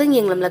ꯃꯨꯟꯅ ꯑꯃꯨꯛꯇꯪ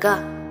ꯌꯦꯡꯂꯝꯂꯒ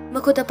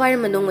ꯃꯈꯨꯠꯇ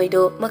ꯄꯥꯏꯔꯝꯕ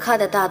ꯅꯣꯡꯃꯩꯗꯣ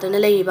ꯃꯈꯥꯗ ꯇꯥꯗꯨꯅ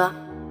ꯂꯩꯔꯤꯕ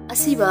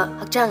ꯑꯁꯤꯕ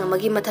ꯍꯛꯆꯥꯡ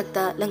ꯑꯃꯒꯤ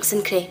ꯃꯊꯛꯇ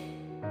ꯂꯪꯁꯤꯟꯈ꯭ꯔꯦ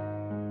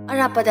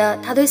ꯑꯔꯥꯞꯄꯗ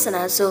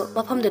ꯊꯥꯗꯣꯏꯁꯅꯥꯁꯨ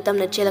ꯃꯐꯝꯗꯨ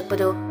ꯇꯝꯅ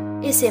ꯆꯦꯜꯂꯛꯄꯗꯣ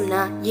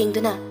SMꯅ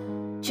ꯌꯦꯡꯗꯨꯅ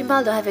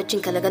ꯆꯤꯝꯕꯥꯜꯗꯣ ꯍꯥꯏꯐꯦꯠ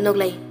ꯆꯤꯡꯈꯠꯂꯒ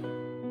ꯅꯣꯛꯂꯛꯏ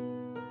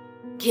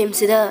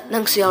ꯒꯦꯝꯁꯤꯗ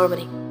ꯅꯪꯁꯨ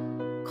ꯌꯥꯎꯔꯕꯅꯤ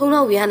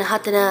ꯈꯣꯡꯅꯥꯎꯕꯤ ꯍꯥꯟꯅ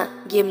ꯍꯥꯠꯇꯅ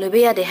ꯒꯦꯝ ꯂꯣꯏꯕ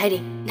ꯌꯥꯗꯦ ꯍꯥꯏꯔꯤ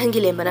ꯅꯪꯒꯤ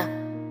ꯂꯦꯝꯕꯅ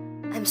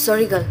I'm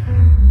sorry girl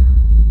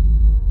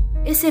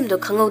SMꯗꯣ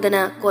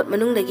ꯈꯪꯍꯧꯗꯅ ꯀꯣꯠ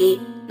ꯃꯅꯨꯡꯗꯒꯤ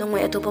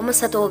ꯅꯣꯡꯃꯩ ꯑꯇꯣꯞꯄ ꯑꯃ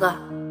ꯁꯠꯇꯣꯛꯑꯒ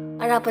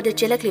ꯑꯔꯥꯞꯄꯗ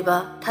ꯆꯦꯜꯂꯛꯂꯤꯕ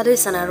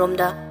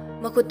ꯊꯥꯗꯣꯏꯁꯅꯥꯔꯣꯝꯗ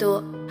ꯃꯈꯨꯠꯇꯣ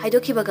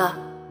ꯍꯥꯏꯗꯣꯛꯈꯤꯕꯒ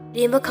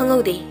ꯂꯦꯝꯕ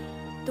ꯈꯪꯍꯧꯗꯦ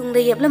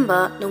ꯇꯨꯡꯗ ꯌꯦꯞꯂꯝꯕ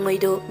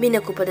ꯅꯣꯡꯃꯩꯗꯨ ꯃꯤꯅ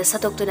ꯀꯨꯞꯄꯗ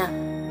ꯁꯠꯇꯣꯛꯇꯨꯅ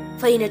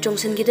ꯐꯩꯅ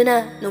ꯆꯣꯡꯁꯤꯟꯈꯤꯗꯨꯅ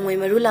ꯅꯣꯡꯃꯩ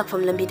ꯃꯔꯨ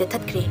ꯂꯥꯛꯐꯝ ꯂꯝꯕꯤꯗ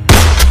ꯊꯠꯈ꯭ꯔꯦ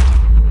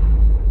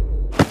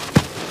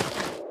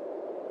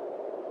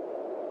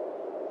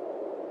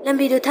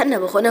ꯂꯝꯕꯤꯗꯨ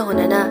ꯊꯠꯅꯕ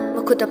ꯍꯣꯠꯅꯅ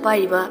ꯃꯈꯨꯠꯇ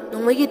ꯄꯥꯏꯔꯤꯕ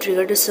ꯅꯣꯡꯃꯩꯒꯤ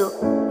ꯇ꯭ꯔꯤꯒꯔꯗꯨꯁꯨ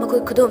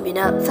ꯃꯈꯨꯠ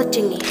ꯈꯨꯗꯣꯝꯕꯤꯅ ꯐꯠ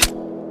ꯆꯤꯡꯉꯤ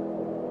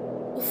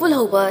ꯎꯐꯨꯜ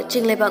ꯍꯧꯕ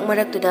ꯆꯤꯡꯂꯩꯕꯥꯛ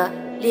ꯃꯔꯛꯇꯨꯗ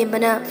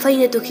ꯂꯦꯝꯕꯅ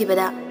ꯐꯩꯅ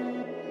ꯇꯨꯈꯤꯕꯗ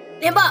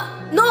ꯂꯦꯝꯕ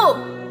ꯅꯣ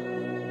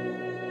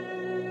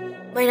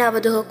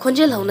ꯃꯩꯔꯥꯕꯗꯣ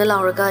ꯈꯣꯟꯖꯦꯜ ꯍꯧꯅ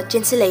ꯂꯥꯎꯔꯒ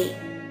ꯆꯦꯟꯁꯤꯜꯂꯛꯏ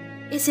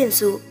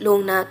SMꯁꯨ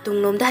ꯂꯣꯡꯅ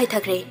ꯇꯨꯡꯂꯣꯝꯗ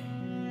ꯍꯥꯏꯊꯈ꯭ꯔꯦ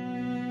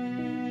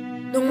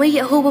ꯅꯣꯡꯃꯩꯒꯤ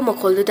ꯑꯍꯧꯕ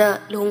ꯃꯈꯣꯜꯗꯨꯗ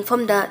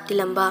ꯂꯨꯍꯣꯡꯐꯝꯗ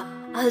ꯇꯤꯜꯂꯝꯕ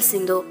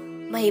ꯑꯍꯜꯁꯤꯡꯗꯣ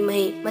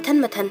ꯃꯍꯩ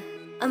ꯃꯊꯟ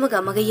ꯑꯃꯒ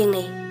ꯑꯃꯒ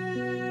ꯌꯦꯡꯅꯩ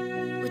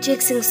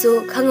ꯎꯆꯦꯛꯁꯤꯡꯁꯨ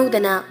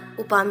ꯈꯪꯍꯧꯗꯅ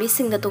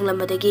ꯎꯄꯥꯝꯕꯤꯁꯤꯡꯗ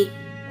ꯇꯣꯡꯂꯝꯕꯗꯒꯤ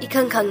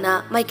ꯏꯈꯪ ꯈꯪꯅ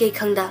ꯃꯥꯏꯀꯩ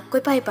ꯈꯪꯗ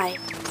ꯀꯣꯏꯄꯥꯏ ꯄꯥꯏ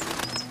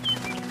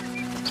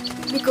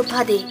ꯃꯤꯀꯨꯞ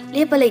ꯐꯥꯗꯦ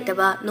ꯂꯦꯞꯄ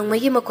ꯂꯩꯇꯕ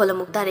ꯅꯣꯡꯃꯩꯒꯤ ꯃꯈꯣꯜ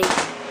ꯑꯃꯨꯛ ꯇꯥꯔꯛꯏ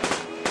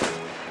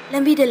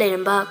ꯂꯝꯕꯤꯗ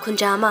ꯂꯩꯔꯝꯕ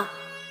ꯈꯨꯟꯖꯥ ꯑꯃ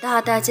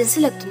ꯇꯥ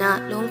ꯆꯦꯟꯁꯤꯜꯂꯛꯇꯨꯅ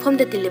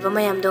ꯂꯨꯍꯣꯡꯐꯝꯗ ꯇꯤꯜꯂꯤꯕ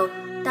ꯃꯌꯥꯝꯗꯣ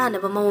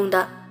ꯇꯥꯅꯕ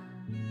ꯃꯑꯣꯡꯗ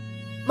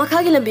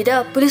ꯃꯈꯥꯒꯤ ꯂꯝꯕꯤꯗ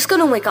ꯄꯨꯂꯤꯁꯀ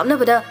ꯅꯣꯡꯃꯩ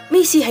ꯀꯥꯞꯅꯕꯗ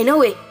ꯃꯤ ꯁꯤ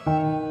ꯍꯥꯏꯅꯧꯋꯦ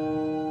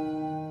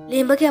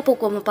ꯂꯦꯝꯕꯒꯤ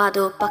ꯑꯄꯣꯛꯄ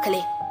ꯃꯄꯥꯗꯣ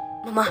ꯄꯥꯈꯠꯂꯦ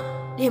ꯃꯃꯥ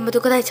ꯂꯦꯝꯕꯗꯣ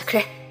ꯀꯗꯥꯏ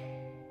ꯆꯠꯈ꯭ꯔꯦ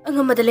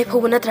ꯑꯉꯝꯕꯗ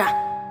ꯂꯦꯞꯍꯧꯕ ꯅꯠꯇ꯭ꯔꯥ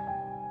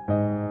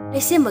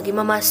ꯂꯩꯁꯦꯝꯕꯒꯤ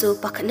ꯃꯃꯥꯁꯨ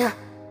ꯄꯥꯈꯠꯅ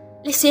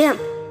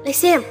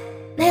ꯂꯩꯁꯦꯝ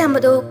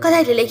ꯅꯌꯥꯝꯕꯗꯣ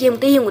ꯀꯗꯥꯏꯗ ꯂꯩꯒꯦ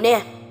ꯑꯃꯨꯛꯇ ꯌꯦꯡꯉꯨꯅꯦ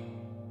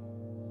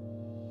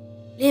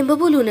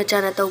ꯂꯦꯝꯕꯕꯨ ꯂꯨꯅ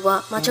ꯆꯥꯅ ꯇꯧꯕ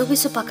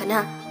ꯃꯥꯆꯧꯕꯤꯁꯨ ꯄꯥꯈꯠꯅ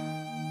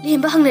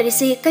ꯂꯦꯝꯕ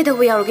ꯍꯪꯅꯔꯤꯁꯤ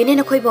ꯀꯩꯗꯧꯕ ꯌꯥꯎꯔꯒꯦꯅꯦ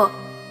ꯅꯈꯣꯏꯕꯣ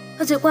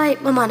ꯍꯧꯖꯤꯛꯋꯥꯏ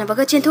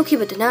ꯃꯃꯥꯟꯅꯕꯒ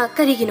ꯆꯦꯟꯊꯣꯛꯈꯤꯕꯗꯨꯅ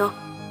ꯀꯔꯤꯒꯤꯅꯣ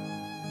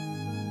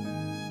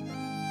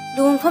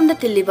ꯂꯨꯍꯣꯡꯐꯝꯗ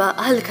ꯇꯤꯜꯂꯤꯕ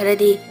ꯑꯍꯜ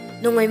ꯈꯔꯗꯤ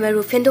ꯅꯣꯡꯃꯩ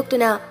ꯃꯔꯨ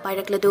ꯐꯦꯟꯗꯣꯛꯇꯨꯅ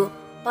ꯄꯥꯏꯔꯛꯂꯗꯨ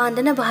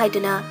ꯄꯥꯟꯗꯅꯕ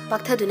ꯍꯥꯏꯗꯨꯅ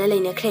ꯄꯥꯛꯊꯗꯨꯅ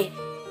ꯂꯩꯅꯈ꯭ꯔꯦ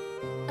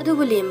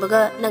ꯑꯗꯨꯕꯨ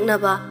ꯂꯦꯝꯕꯒ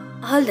ꯅꯛꯅꯕ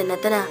ꯑꯍꯜꯗ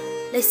ꯅꯠꯇꯅ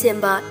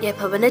ꯂꯩꯁꯦꯝꯕ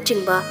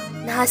ꯌꯥꯏꯐꯕꯅꯆꯤꯡꯕ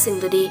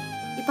ꯅꯍꯥꯁꯤꯡꯗꯨꯗꯤ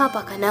ꯏꯄꯥ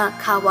ꯄꯥꯈꯠꯅ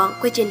ꯈꯥ ꯋꯥꯡ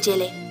ꯀꯣꯏꯆꯦꯟ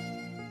ꯆꯦꯜꯂꯦ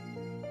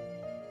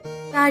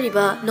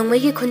ꯇꯥꯔꯤꯕ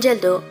ꯅꯣꯡꯃꯩꯒꯤ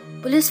ꯈꯣꯟꯖꯦꯜꯗꯣ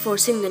ꯄꯨꯂꯤꯁ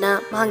ꯐꯣꯔꯁꯁꯤꯡꯗꯨꯅ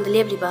ꯃꯍꯥꯡꯗ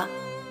ꯂꯦꯞꯂꯤꯕ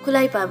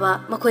ꯈꯨꯠꯂꯥꯏ ꯄꯥꯏꯕ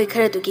ꯃꯈꯣꯏ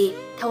ꯈꯔꯗꯨꯒꯤ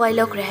ꯊꯋꯥꯏ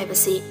ꯂꯧꯈ꯭ꯔꯦ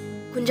ꯍꯥꯏꯕꯁꯤ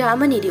ꯈꯨꯟꯖꯥ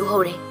ꯑꯃꯅꯤꯗꯤ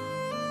ꯎꯍꯧꯔꯦ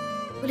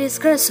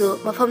ꯄꯨꯂꯤꯁ ꯈꯔꯁꯨ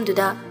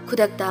ꯃꯐꯝꯗꯨꯗ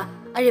ꯈꯨꯗꯛꯇ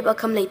ꯑꯔꯦꯞ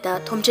ꯑꯈꯝ ꯂꯩꯇ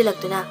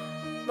ꯊꯣꯝꯖꯤꯜꯂꯛꯇꯨꯅ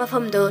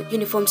ꯃꯐꯝꯗꯣ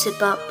ꯌꯨꯅꯤꯐꯣꯔꯝ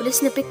ꯁꯦꯠꯄ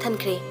ꯄꯨꯂꯤꯁꯅ ꯄꯤꯛ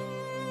ꯊꯟꯈ꯭ꯔꯦ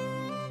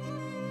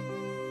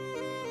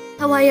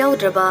ꯊꯋꯥꯏ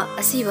ꯌꯥꯎꯗ꯭ꯔꯕ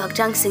ꯑꯁꯤꯕ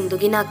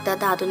ꯍꯛꯆꯥꯡꯁꯤꯡꯗꯨꯒꯤ ꯅꯥꯛꯇ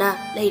ꯇꯥꯗꯨꯅ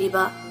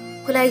ꯂꯩꯔꯤꯕ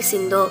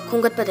ꯈꯨꯠꯂꯥꯏꯁꯤꯡꯗꯣ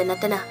ꯈꯣꯝꯒꯠꯄꯗ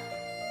ꯅꯠꯇꯅ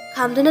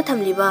ꯈꯥꯝꯗꯨꯅ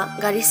ꯊꯝꯂꯤꯕ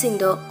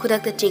ꯒꯥꯔꯤꯁꯤꯡꯗꯣ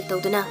ꯈꯨꯗꯛꯇ ꯆꯦꯛ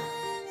ꯇꯧꯗꯨꯅ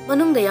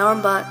ꯃꯅꯨꯡꯗ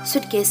ꯌꯥꯎꯔꯝꯕ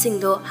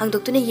ꯁꯨꯠꯀꯦꯁꯁꯤꯡꯗꯣ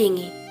ꯍꯥꯡꯗꯣꯛꯇꯨꯅ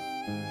ꯌꯦꯡꯉꯤ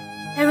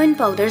ꯍꯦꯔꯣꯏꯟ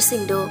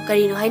ꯄꯥꯎꯗꯔꯁꯤꯡꯗꯣ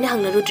ꯀꯔꯤꯅꯣ ꯍꯥꯏꯅ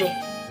ꯍꯪꯅꯔꯨꯗ꯭ꯔꯦ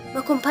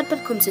ꯃꯈꯨꯝ ꯐꯠ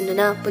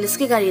ꯈꯨꯝꯖꯤꯟꯗꯨꯅ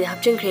ꯄꯨꯂꯤꯁꯀꯤ ꯒꯥꯔꯤꯗ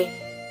ꯍꯥꯞꯆꯤꯟꯈ꯭ꯔꯦ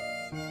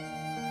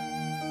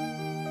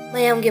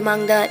ꯃꯌꯥꯝꯒꯤ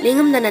ꯃꯥꯡꯗ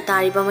ꯂꯦꯡꯉꯝꯗꯅ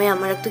ꯇꯥꯔꯤꯕ ꯃꯌꯥꯝ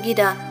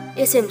ꯃꯔꯛꯇꯨꯒꯤꯗ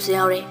SMꯁꯨ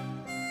ꯌꯥꯎꯔꯦ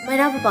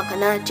ꯃꯩꯔꯥꯕꯨ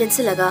ꯄꯥꯈꯠꯅ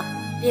ꯆꯦꯟꯁꯤꯜꯂꯒ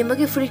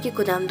ꯂꯦꯝꯕꯒꯤ ꯐꯨꯔꯤꯠꯀꯤ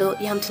ꯀꯨꯗꯥꯝꯗꯣ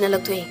ꯌꯥꯝ ꯊꯨꯅ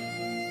ꯂꯧꯊꯣꯛꯏ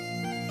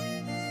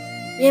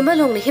ꯂꯦꯝꯕ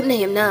ꯂꯣꯡꯅ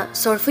ꯍꯤꯞꯅ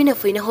ꯁꯣꯔ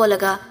ꯐꯨꯏꯅ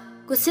ꯍꯣꯜꯂꯒ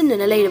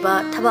ꯀꯨꯠꯁꯤꯟꯗꯨꯅ ꯂꯩꯔꯤꯕ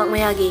ꯊꯕꯥꯛ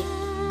ꯃꯌꯥꯒꯤ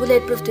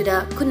ꯕꯨꯂꯦꯠ ꯄ꯭ꯔꯨꯐꯇꯨꯗ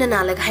ꯈꯨꯠꯅ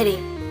ꯅꯥꯜꯂꯒ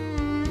ꯍꯥꯏꯔꯛꯏ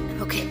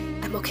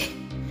I'm okay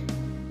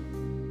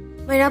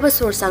ꯃꯩꯔꯥꯕ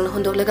ꯁꯣꯔ ꯁꯥꯡꯅ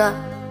ꯍꯣꯟꯗꯣꯛꯂꯒ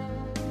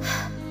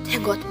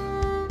Thank God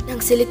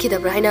ꯅꯪꯁꯦ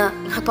ꯂꯤꯠꯈꯤꯗꯕ꯭ꯔꯥ ꯍꯥꯏꯅ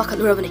ꯉꯥꯏꯍꯥꯛ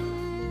ꯄꯥꯈꯠꯂꯨꯔꯕꯅꯤ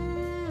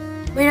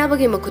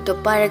ꯃꯩꯔꯥꯕꯒꯤ ꯃꯈꯨꯠꯇꯣ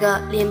ꯄꯥꯏꯔꯒ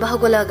ꯂꯦꯝꯕ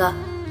ꯍꯧꯒꯠꯂꯒ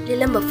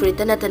ꯂꯤꯠꯂꯝꯕ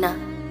ꯐꯨꯔꯤꯠꯇ ꯅꯠꯇꯅ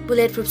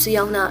ꯕꯨꯂꯦꯠ ꯄ꯭ꯔꯨꯐꯁꯨ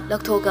ꯌꯥꯎꯅ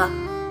ꯂꯧꯊꯣꯛꯑꯒ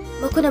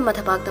ꯃꯈꯨꯠ ꯑꯃ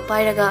ꯊꯕꯥꯛꯇ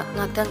ꯄꯥꯏꯔꯒ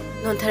ꯉꯥꯛꯇꯪ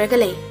ꯅꯣꯟꯊꯔꯒ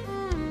ꯂꯩ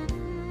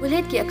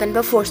ꯕꯨꯂꯦꯠꯀꯤ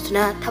ꯑꯀꯟꯕ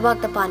ꯐꯣꯔꯁꯇꯨꯅ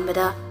ꯊꯕꯥꯛꯇ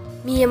ꯄꯥꯟꯕꯗ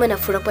ꯃꯤ ꯑꯃꯅ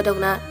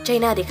ꯐꯨꯔꯛꯄꯗꯧꯅ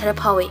ꯆꯩꯅꯥꯗꯤ ꯈꯔ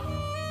ꯐꯥꯎꯏ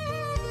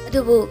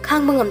ꯑꯗꯨꯕꯨ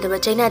ꯈꯥꯡꯕ ꯉꯝꯗꯕ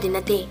ꯆꯩꯅꯥꯗꯤ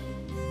ꯅꯠꯇꯦ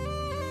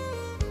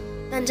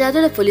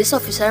ꯇꯟꯖꯥꯗꯨꯗ ꯄꯨꯂꯤꯁ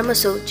ꯑꯣꯐꯤꯁꯔ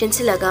ꯑꯃꯁꯨ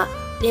ꯆꯦꯟꯁꯤꯜꯂꯒ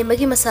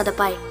ꯂꯦꯝꯕꯒꯤ ꯃꯁꯥꯗ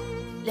ꯄꯥꯏ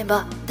ꯂꯦꯝꯕ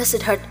does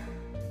it hurt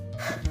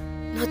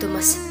no too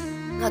much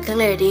ngaklang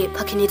lerdi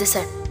phakhinida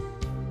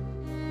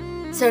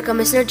sir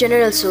commissioner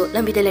general su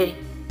lambida leri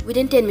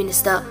within 10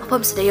 minutes da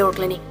mafam sida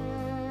yoroklani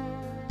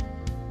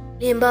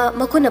lemba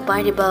makuna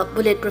pairiba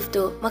bullet proof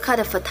to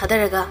makhada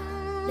fathadaraga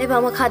leba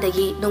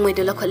makhadagi nongmai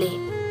do lakholi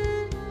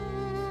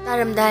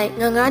taramdai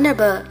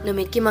nganganaba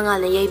numit ki mangal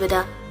na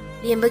yeibada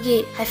lembagi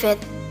haifet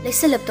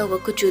leisalap tawba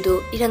kuchudu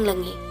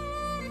iranglangi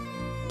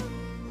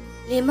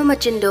lemba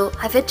machindo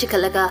haifet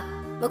chikalaga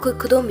makut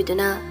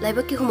khudombiduna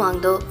laibaki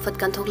humangdo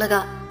fatkan thoklaga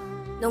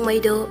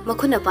nongmaido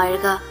makuna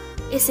pairaga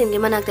SMgi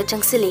manakta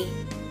changsili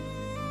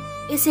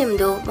SM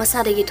do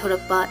masadagi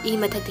thorakpa I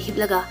mathakta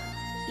hiblaga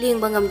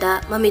lengba ngamda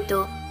mamito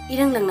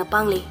irang langna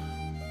pangli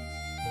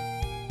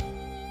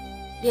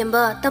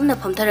lemba tamna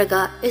phamtharaga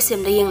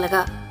SM da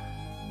yenglaga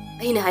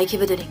aina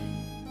haikibaduni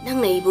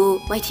nangna ibu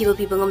maithiba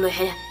pibangam loi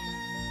hana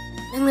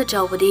nangna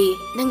chawbadi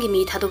nangi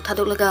mi thadok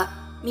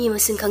mi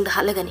masing khangda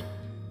halagani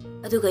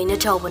aduga ina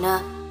chawbana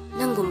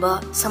nangumba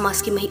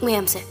samaski mahik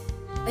mayamse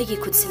aigi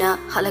khutsina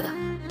halaga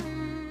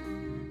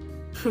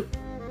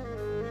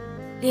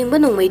lengba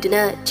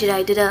nongmaiduna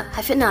chiraidura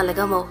hafena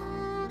laga mo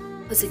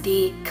hojikti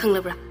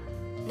khanglabra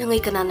nangai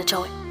kanana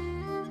chawe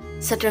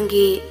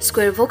satrangi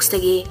square box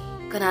tagi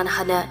kanana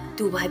hana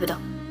tuba haibado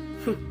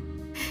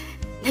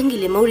nangi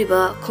lemoriba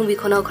khongbi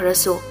khona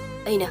kharaso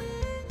aina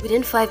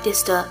within 5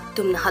 days ta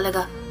tumna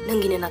halaga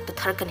nangi na nakta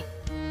tharkani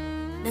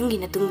nangi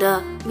na tungda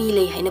mi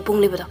lei haina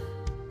punglibado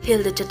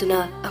hel da chatuna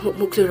amuk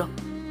mukluro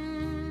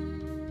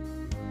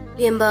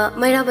lemba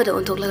mairaba da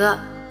onthoklaga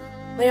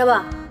mairaba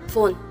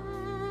phone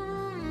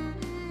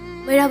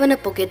mairaba na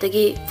pocket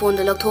tagi phone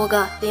da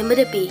lokthoga lemba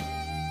da pi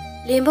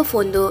lemba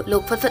phone do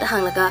lok fat fat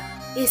hanglaga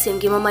SM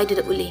gi mamai du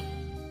da uli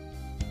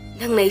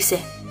nang nei se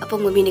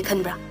apong mi ni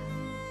khanbra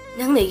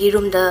nang nei gi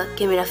room da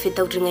camera fit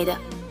tawdringai da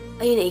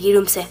ai nei gi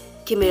room se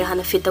camera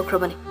hana fit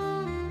tawkhrabani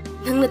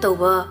nang na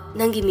tawba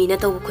nang gi mi na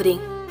taw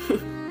khuding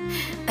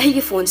ai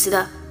gi phone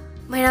sida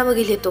mairaba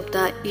gi laptop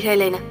ta irai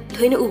laina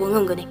thoina uba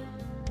ngamgani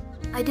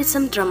I did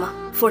some drama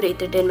for the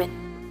entertainment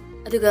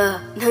aduga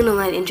nang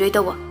nongai enjoy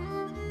tawa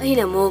ai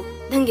na mo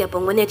nang gi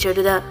apong nature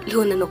du da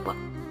lona nokpa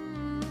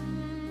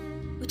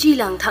uchi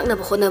lang thakna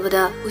ba khona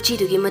bada uchi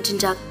du gi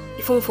machinjak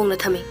ifong fong na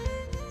thami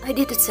I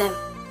did the same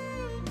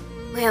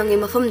mayang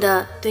mafam da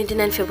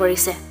 29 February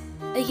se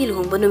ai gi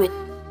luhong banumit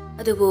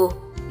adugo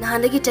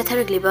nahandagi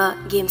chatharagliba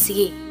game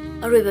sigi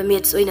aroiba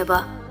match oina ba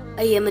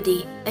ai amadi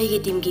ai gi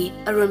team gi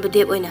aron ba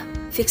deb oina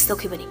fix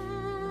tokhibani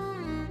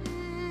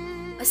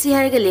asi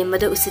harga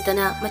lembada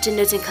usitana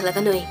machinda jing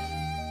khalaga noi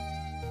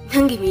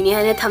nangi mini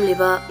hana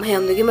thamliba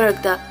mayam dugi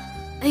marakta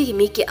ai gi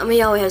mi ke ama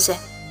yawe hase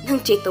nang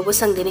check tobo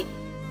sangdeni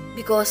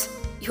because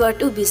you are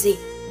too busy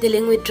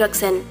dealing with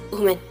drugs and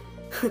women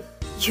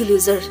you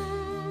loser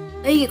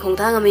ai gi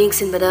khongthang ama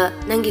yingsin bada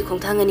nangi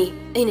khongthang ani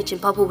aina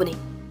chimpa pubani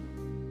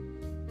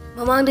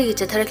mamang dagi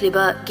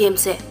chatharakliba game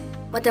se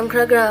matam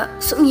khragra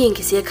sum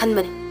yengki se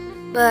khanbani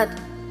but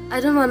I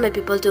don't want my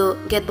people to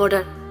get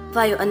bothered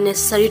via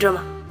unnecessary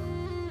drama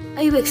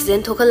I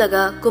accident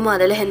thokalaga kuma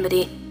da lehen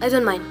badi I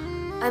don't mind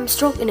I'm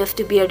strong enough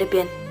to bear the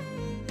pain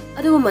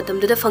adu matam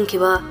da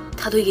fangkiba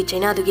thadoi gi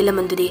chaina du gi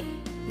laman dudi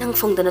nang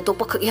phongdana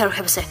tokpa khak yar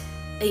habse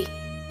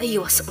ai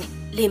wasakni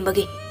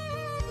lembagi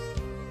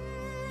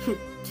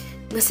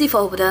ngasi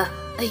fawbada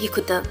ai gi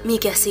khutta mi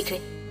kya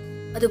secret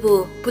adubu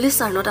police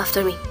are not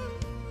after me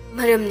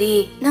maramdi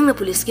nangna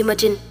police gi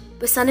machin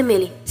pasane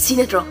meli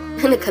sinatro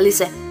nangna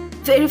khalise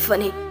very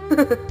funny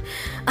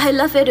I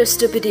laugh at your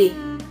stupidity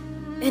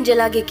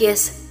Angela ge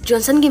case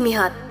Johnson gi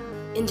mihat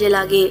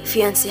Angela ge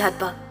fiancé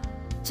hatpa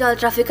child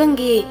trafficking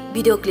gi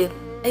video clip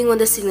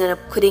aingonda signal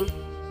up khuding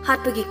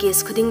hatpa gi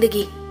case khuding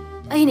dagi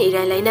aina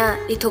irai laina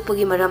ithokpa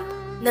gi maram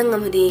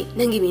nangamadi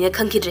nangi mina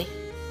khangkidre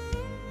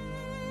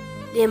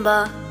lemba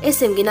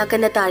SM gi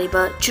nakana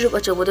tariba churup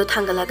achobodo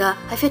thangalaga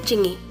hafet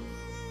chingi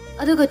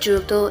aduga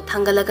churup to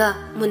thangalaga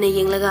munna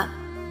yenglaga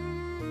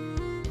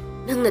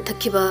nangna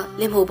thakkiba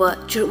lemhoba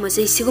churup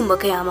masai sigumba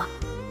kayama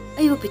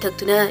aibu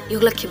pithaktuna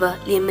yoglakhiba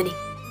lemmani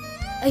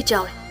ai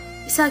chawe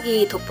isagi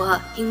thokpa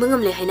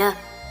hingmangam le haina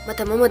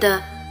matam amada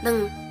nang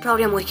proud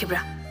yam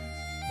oikhibra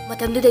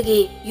matam dudagi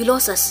you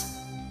lost us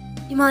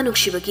imanuk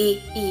shibagi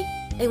I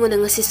aingonda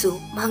ngasisu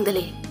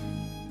mangdale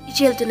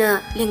ichel tuna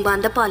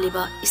lengbanda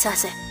paliba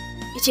isase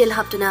ichel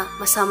haptuna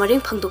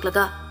masamaring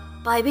phangdoklaga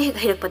paibe hek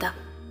hirakpada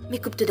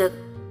mikuptuda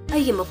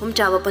aigi mafum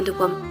chaba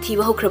pandupam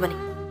thiba hokrabani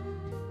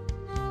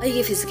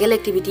aigi physical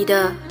activity da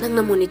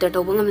nangna monitor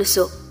tawbangam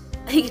leso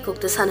aigi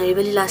kokta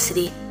sanariba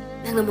lilasidi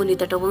nangna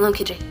monitor tawbangam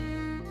khidre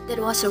that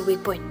was her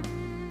weak point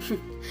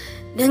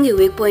nangi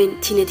weak point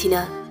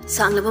thina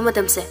sanglaba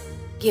matamse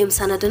game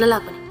sanaduna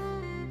lakpani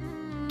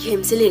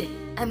game silire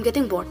I'm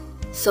getting bored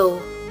so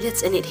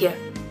let's end it here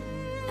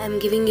I'm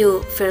giving you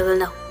farewell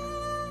now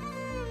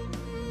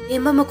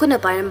Emba makuna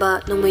paramba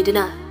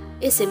nongmaiduna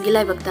SM gi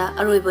laibakta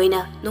aroiboina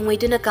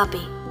nongmaiduna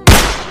kapi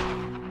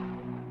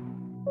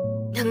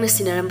nangna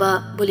sinaramba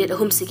bullet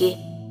ahum sige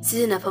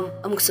sizinafam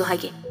amukso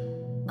hage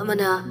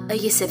amana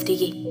aigi safety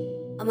gi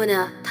amana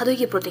thadoi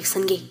gi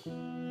protection gi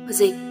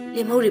hojik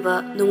lemhoriba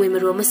nongmai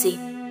maru amasi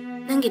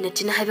nangi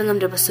nachina haibangam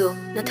drabaso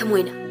na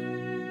thamoina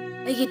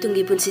aigi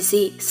tungi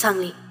punsisi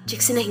sangli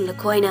chiksina hingla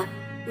khoina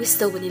wish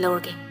tawbani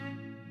lawrge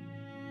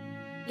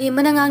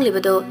lemana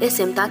nganglibado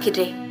SM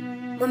takhidre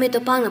Momento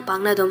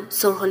pangna dom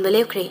sor hon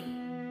belevkre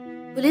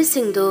police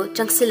sing do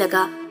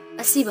changsilaga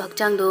asiba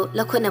hakchang do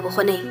lakhona bo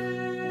khone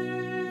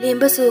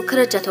lemba su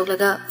khara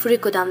chathoklaga furi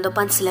kodam do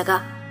pansilaga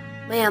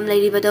mayam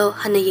lairibado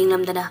hanna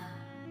yenglamdana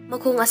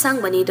makhong asang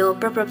bani do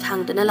prap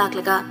thangduna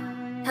laklaga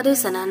thadoi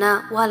sanana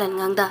walan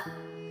ngangda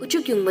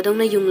uchuk yung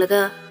badongna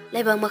yunglaga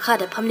laibang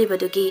makhada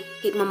phamlibadugi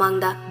hik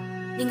mamangda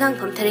ningang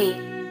phamthare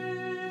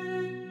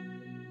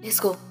Let's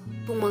go.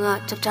 Pung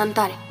mga chapchan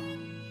tare.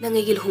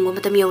 Nangigil hungo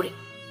matam yori.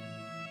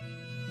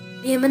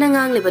 Liemba na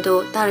ngang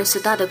libado tare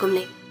sutada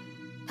gumle.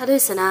 Tadoy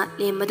sana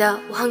liemba da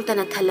wahang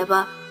tana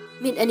thalaba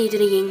mid ani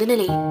duna yeng duna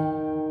le.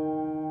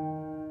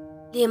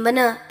 Liemba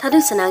na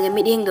tadoy sana ga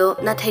mid yeng do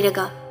na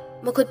thairaga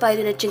makut pai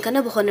duna chingkana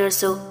bohonar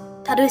so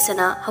tadoy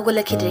sana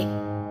hagula khidre.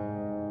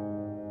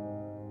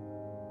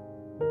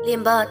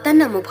 Liemba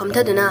tanna mu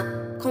phamtha duna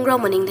khongrau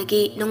maning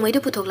dagi nongmai du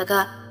puthoklaga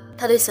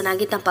tadoy sana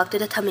gi tampak tu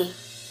da thami.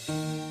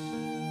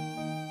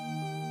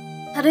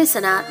 Tadoy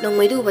sana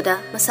nongmai du bada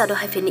masado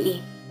haifeni i.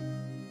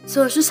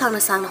 Sorsu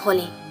sang na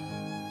holi.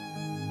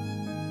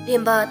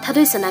 Liemba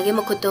tadoy sana gi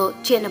makuto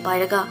chena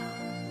pairaga.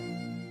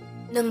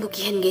 Nangbu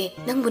ki henge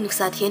nangbu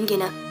nuksa thienge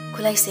na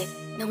khulai se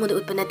nangmuda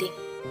utpanate.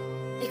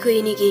 Aikoi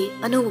ini gi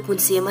anobu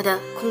punsi amada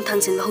khong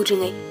thangsin ba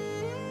hudringai.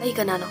 Ai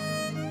kanano.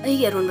 Ai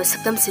gi arun ba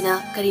saktam sina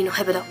karino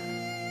haibado.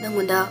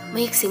 Nangunda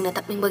mayik sing na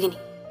takning bagini.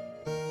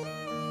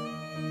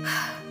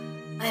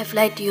 I have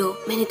lied to you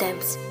many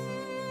times.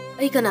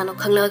 Ai kanano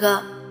khanglaga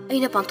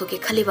aina pangtoke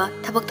khaliba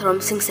thabak thoram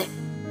singse.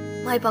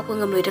 Mai pakwa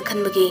ngamloida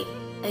khanbagi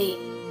ai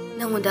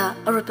nangunda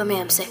arutpa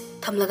mayam se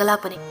thamlaga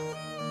lakpani.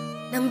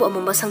 Nangbu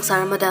amamba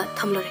sangsara mada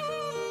thamlore.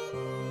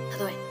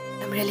 Thadoi,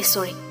 I'm really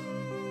sorry.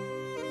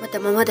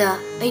 Matam amada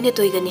aina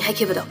toigani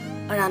haikibado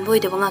aran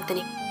boida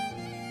bangaktani.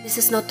 This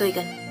is not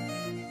toigan.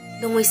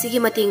 Nongoi sigi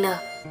matingna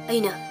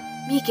aina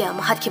mi kya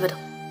ma hatkibado.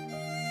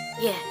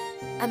 Yeah,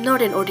 I'm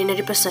not an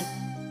ordinary person.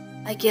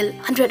 I kill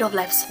 100 of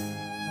lives.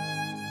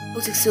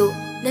 Hujiksu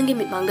nangi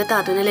mitmangda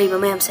taduna leiba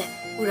mayam se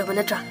uraba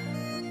natra.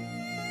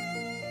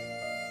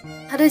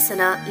 Tadoy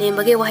sana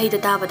liembage wahida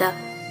tabada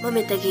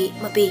mamitagi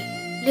mapi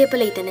lepa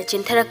leitana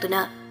chintharakuna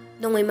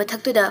nongoi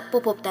mathaktuda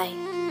popop tai.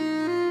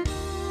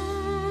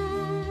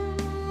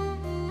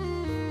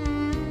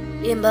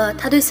 Liemba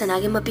tadoy sana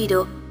gi mapido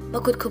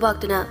makut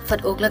khubaktuna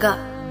fat oklaga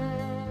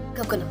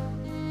kapkano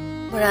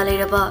mara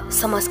leiraba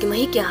samas ki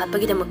mahi kya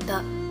hatpagi damakta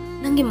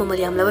nangi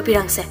mamalyam laba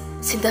pirangse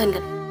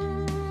sindahangan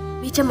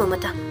micham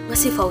mamata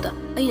ngasi fauda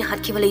aina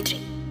hatkiba leitri.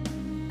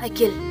 I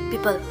kill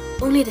people,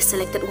 only the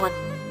selected one.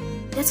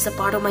 That's a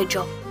part of my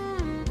job.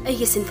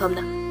 Aigi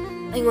sinfamna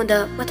aingonda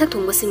mathak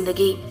thungba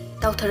singdagi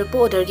tawtharakpa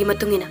order gi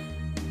matungina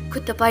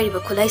khutta pairiba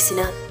khulai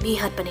sina mi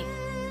hatpane.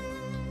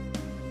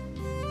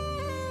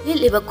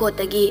 Liliba court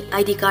dagi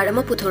ID card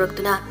ama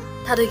puthораktuna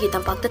thadoy gi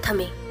tampakta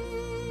thame.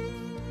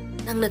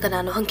 Nangna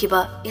kanano hangkiba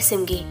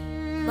SM gi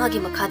magi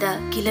makhada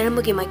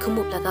kilaramagi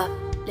maikhumuplaga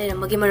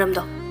leramagi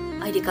maramdo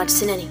ID card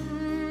sinani.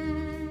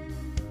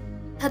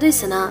 Thadoy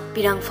sana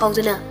pirang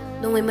fauduna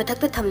nongoi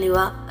mathakta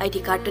thamliwa ID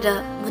card tuda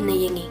munna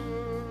yengi.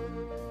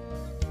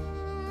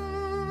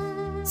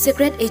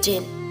 Secret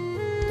agent,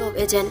 top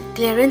agent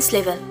clearance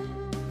level,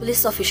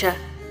 police officer,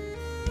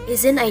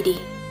 agent ID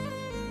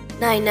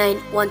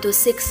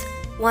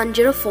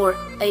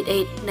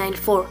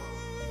 99126-104-8894.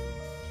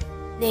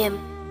 Name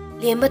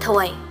Liemba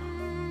Thawai,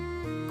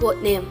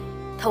 code name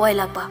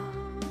Thawailakpa.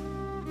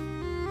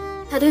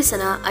 Tadoy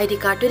sana ID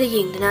card tuda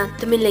yengduna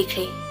tumin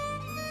laikre.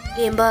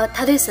 Liemba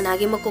tadoy sana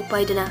gi makok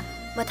paiduna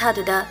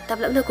mathadada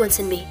tablapna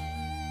konsinbi.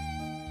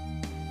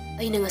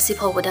 Aina ngasi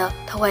phawbada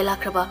thawai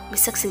lakraba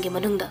misak singi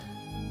manungda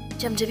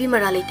jamjabi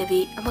marali tabi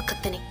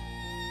amakaktani.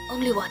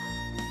 Only one.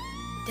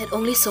 That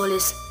only soul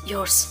is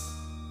yours.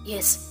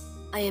 Yes,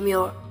 I am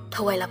your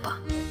Thawailakpa.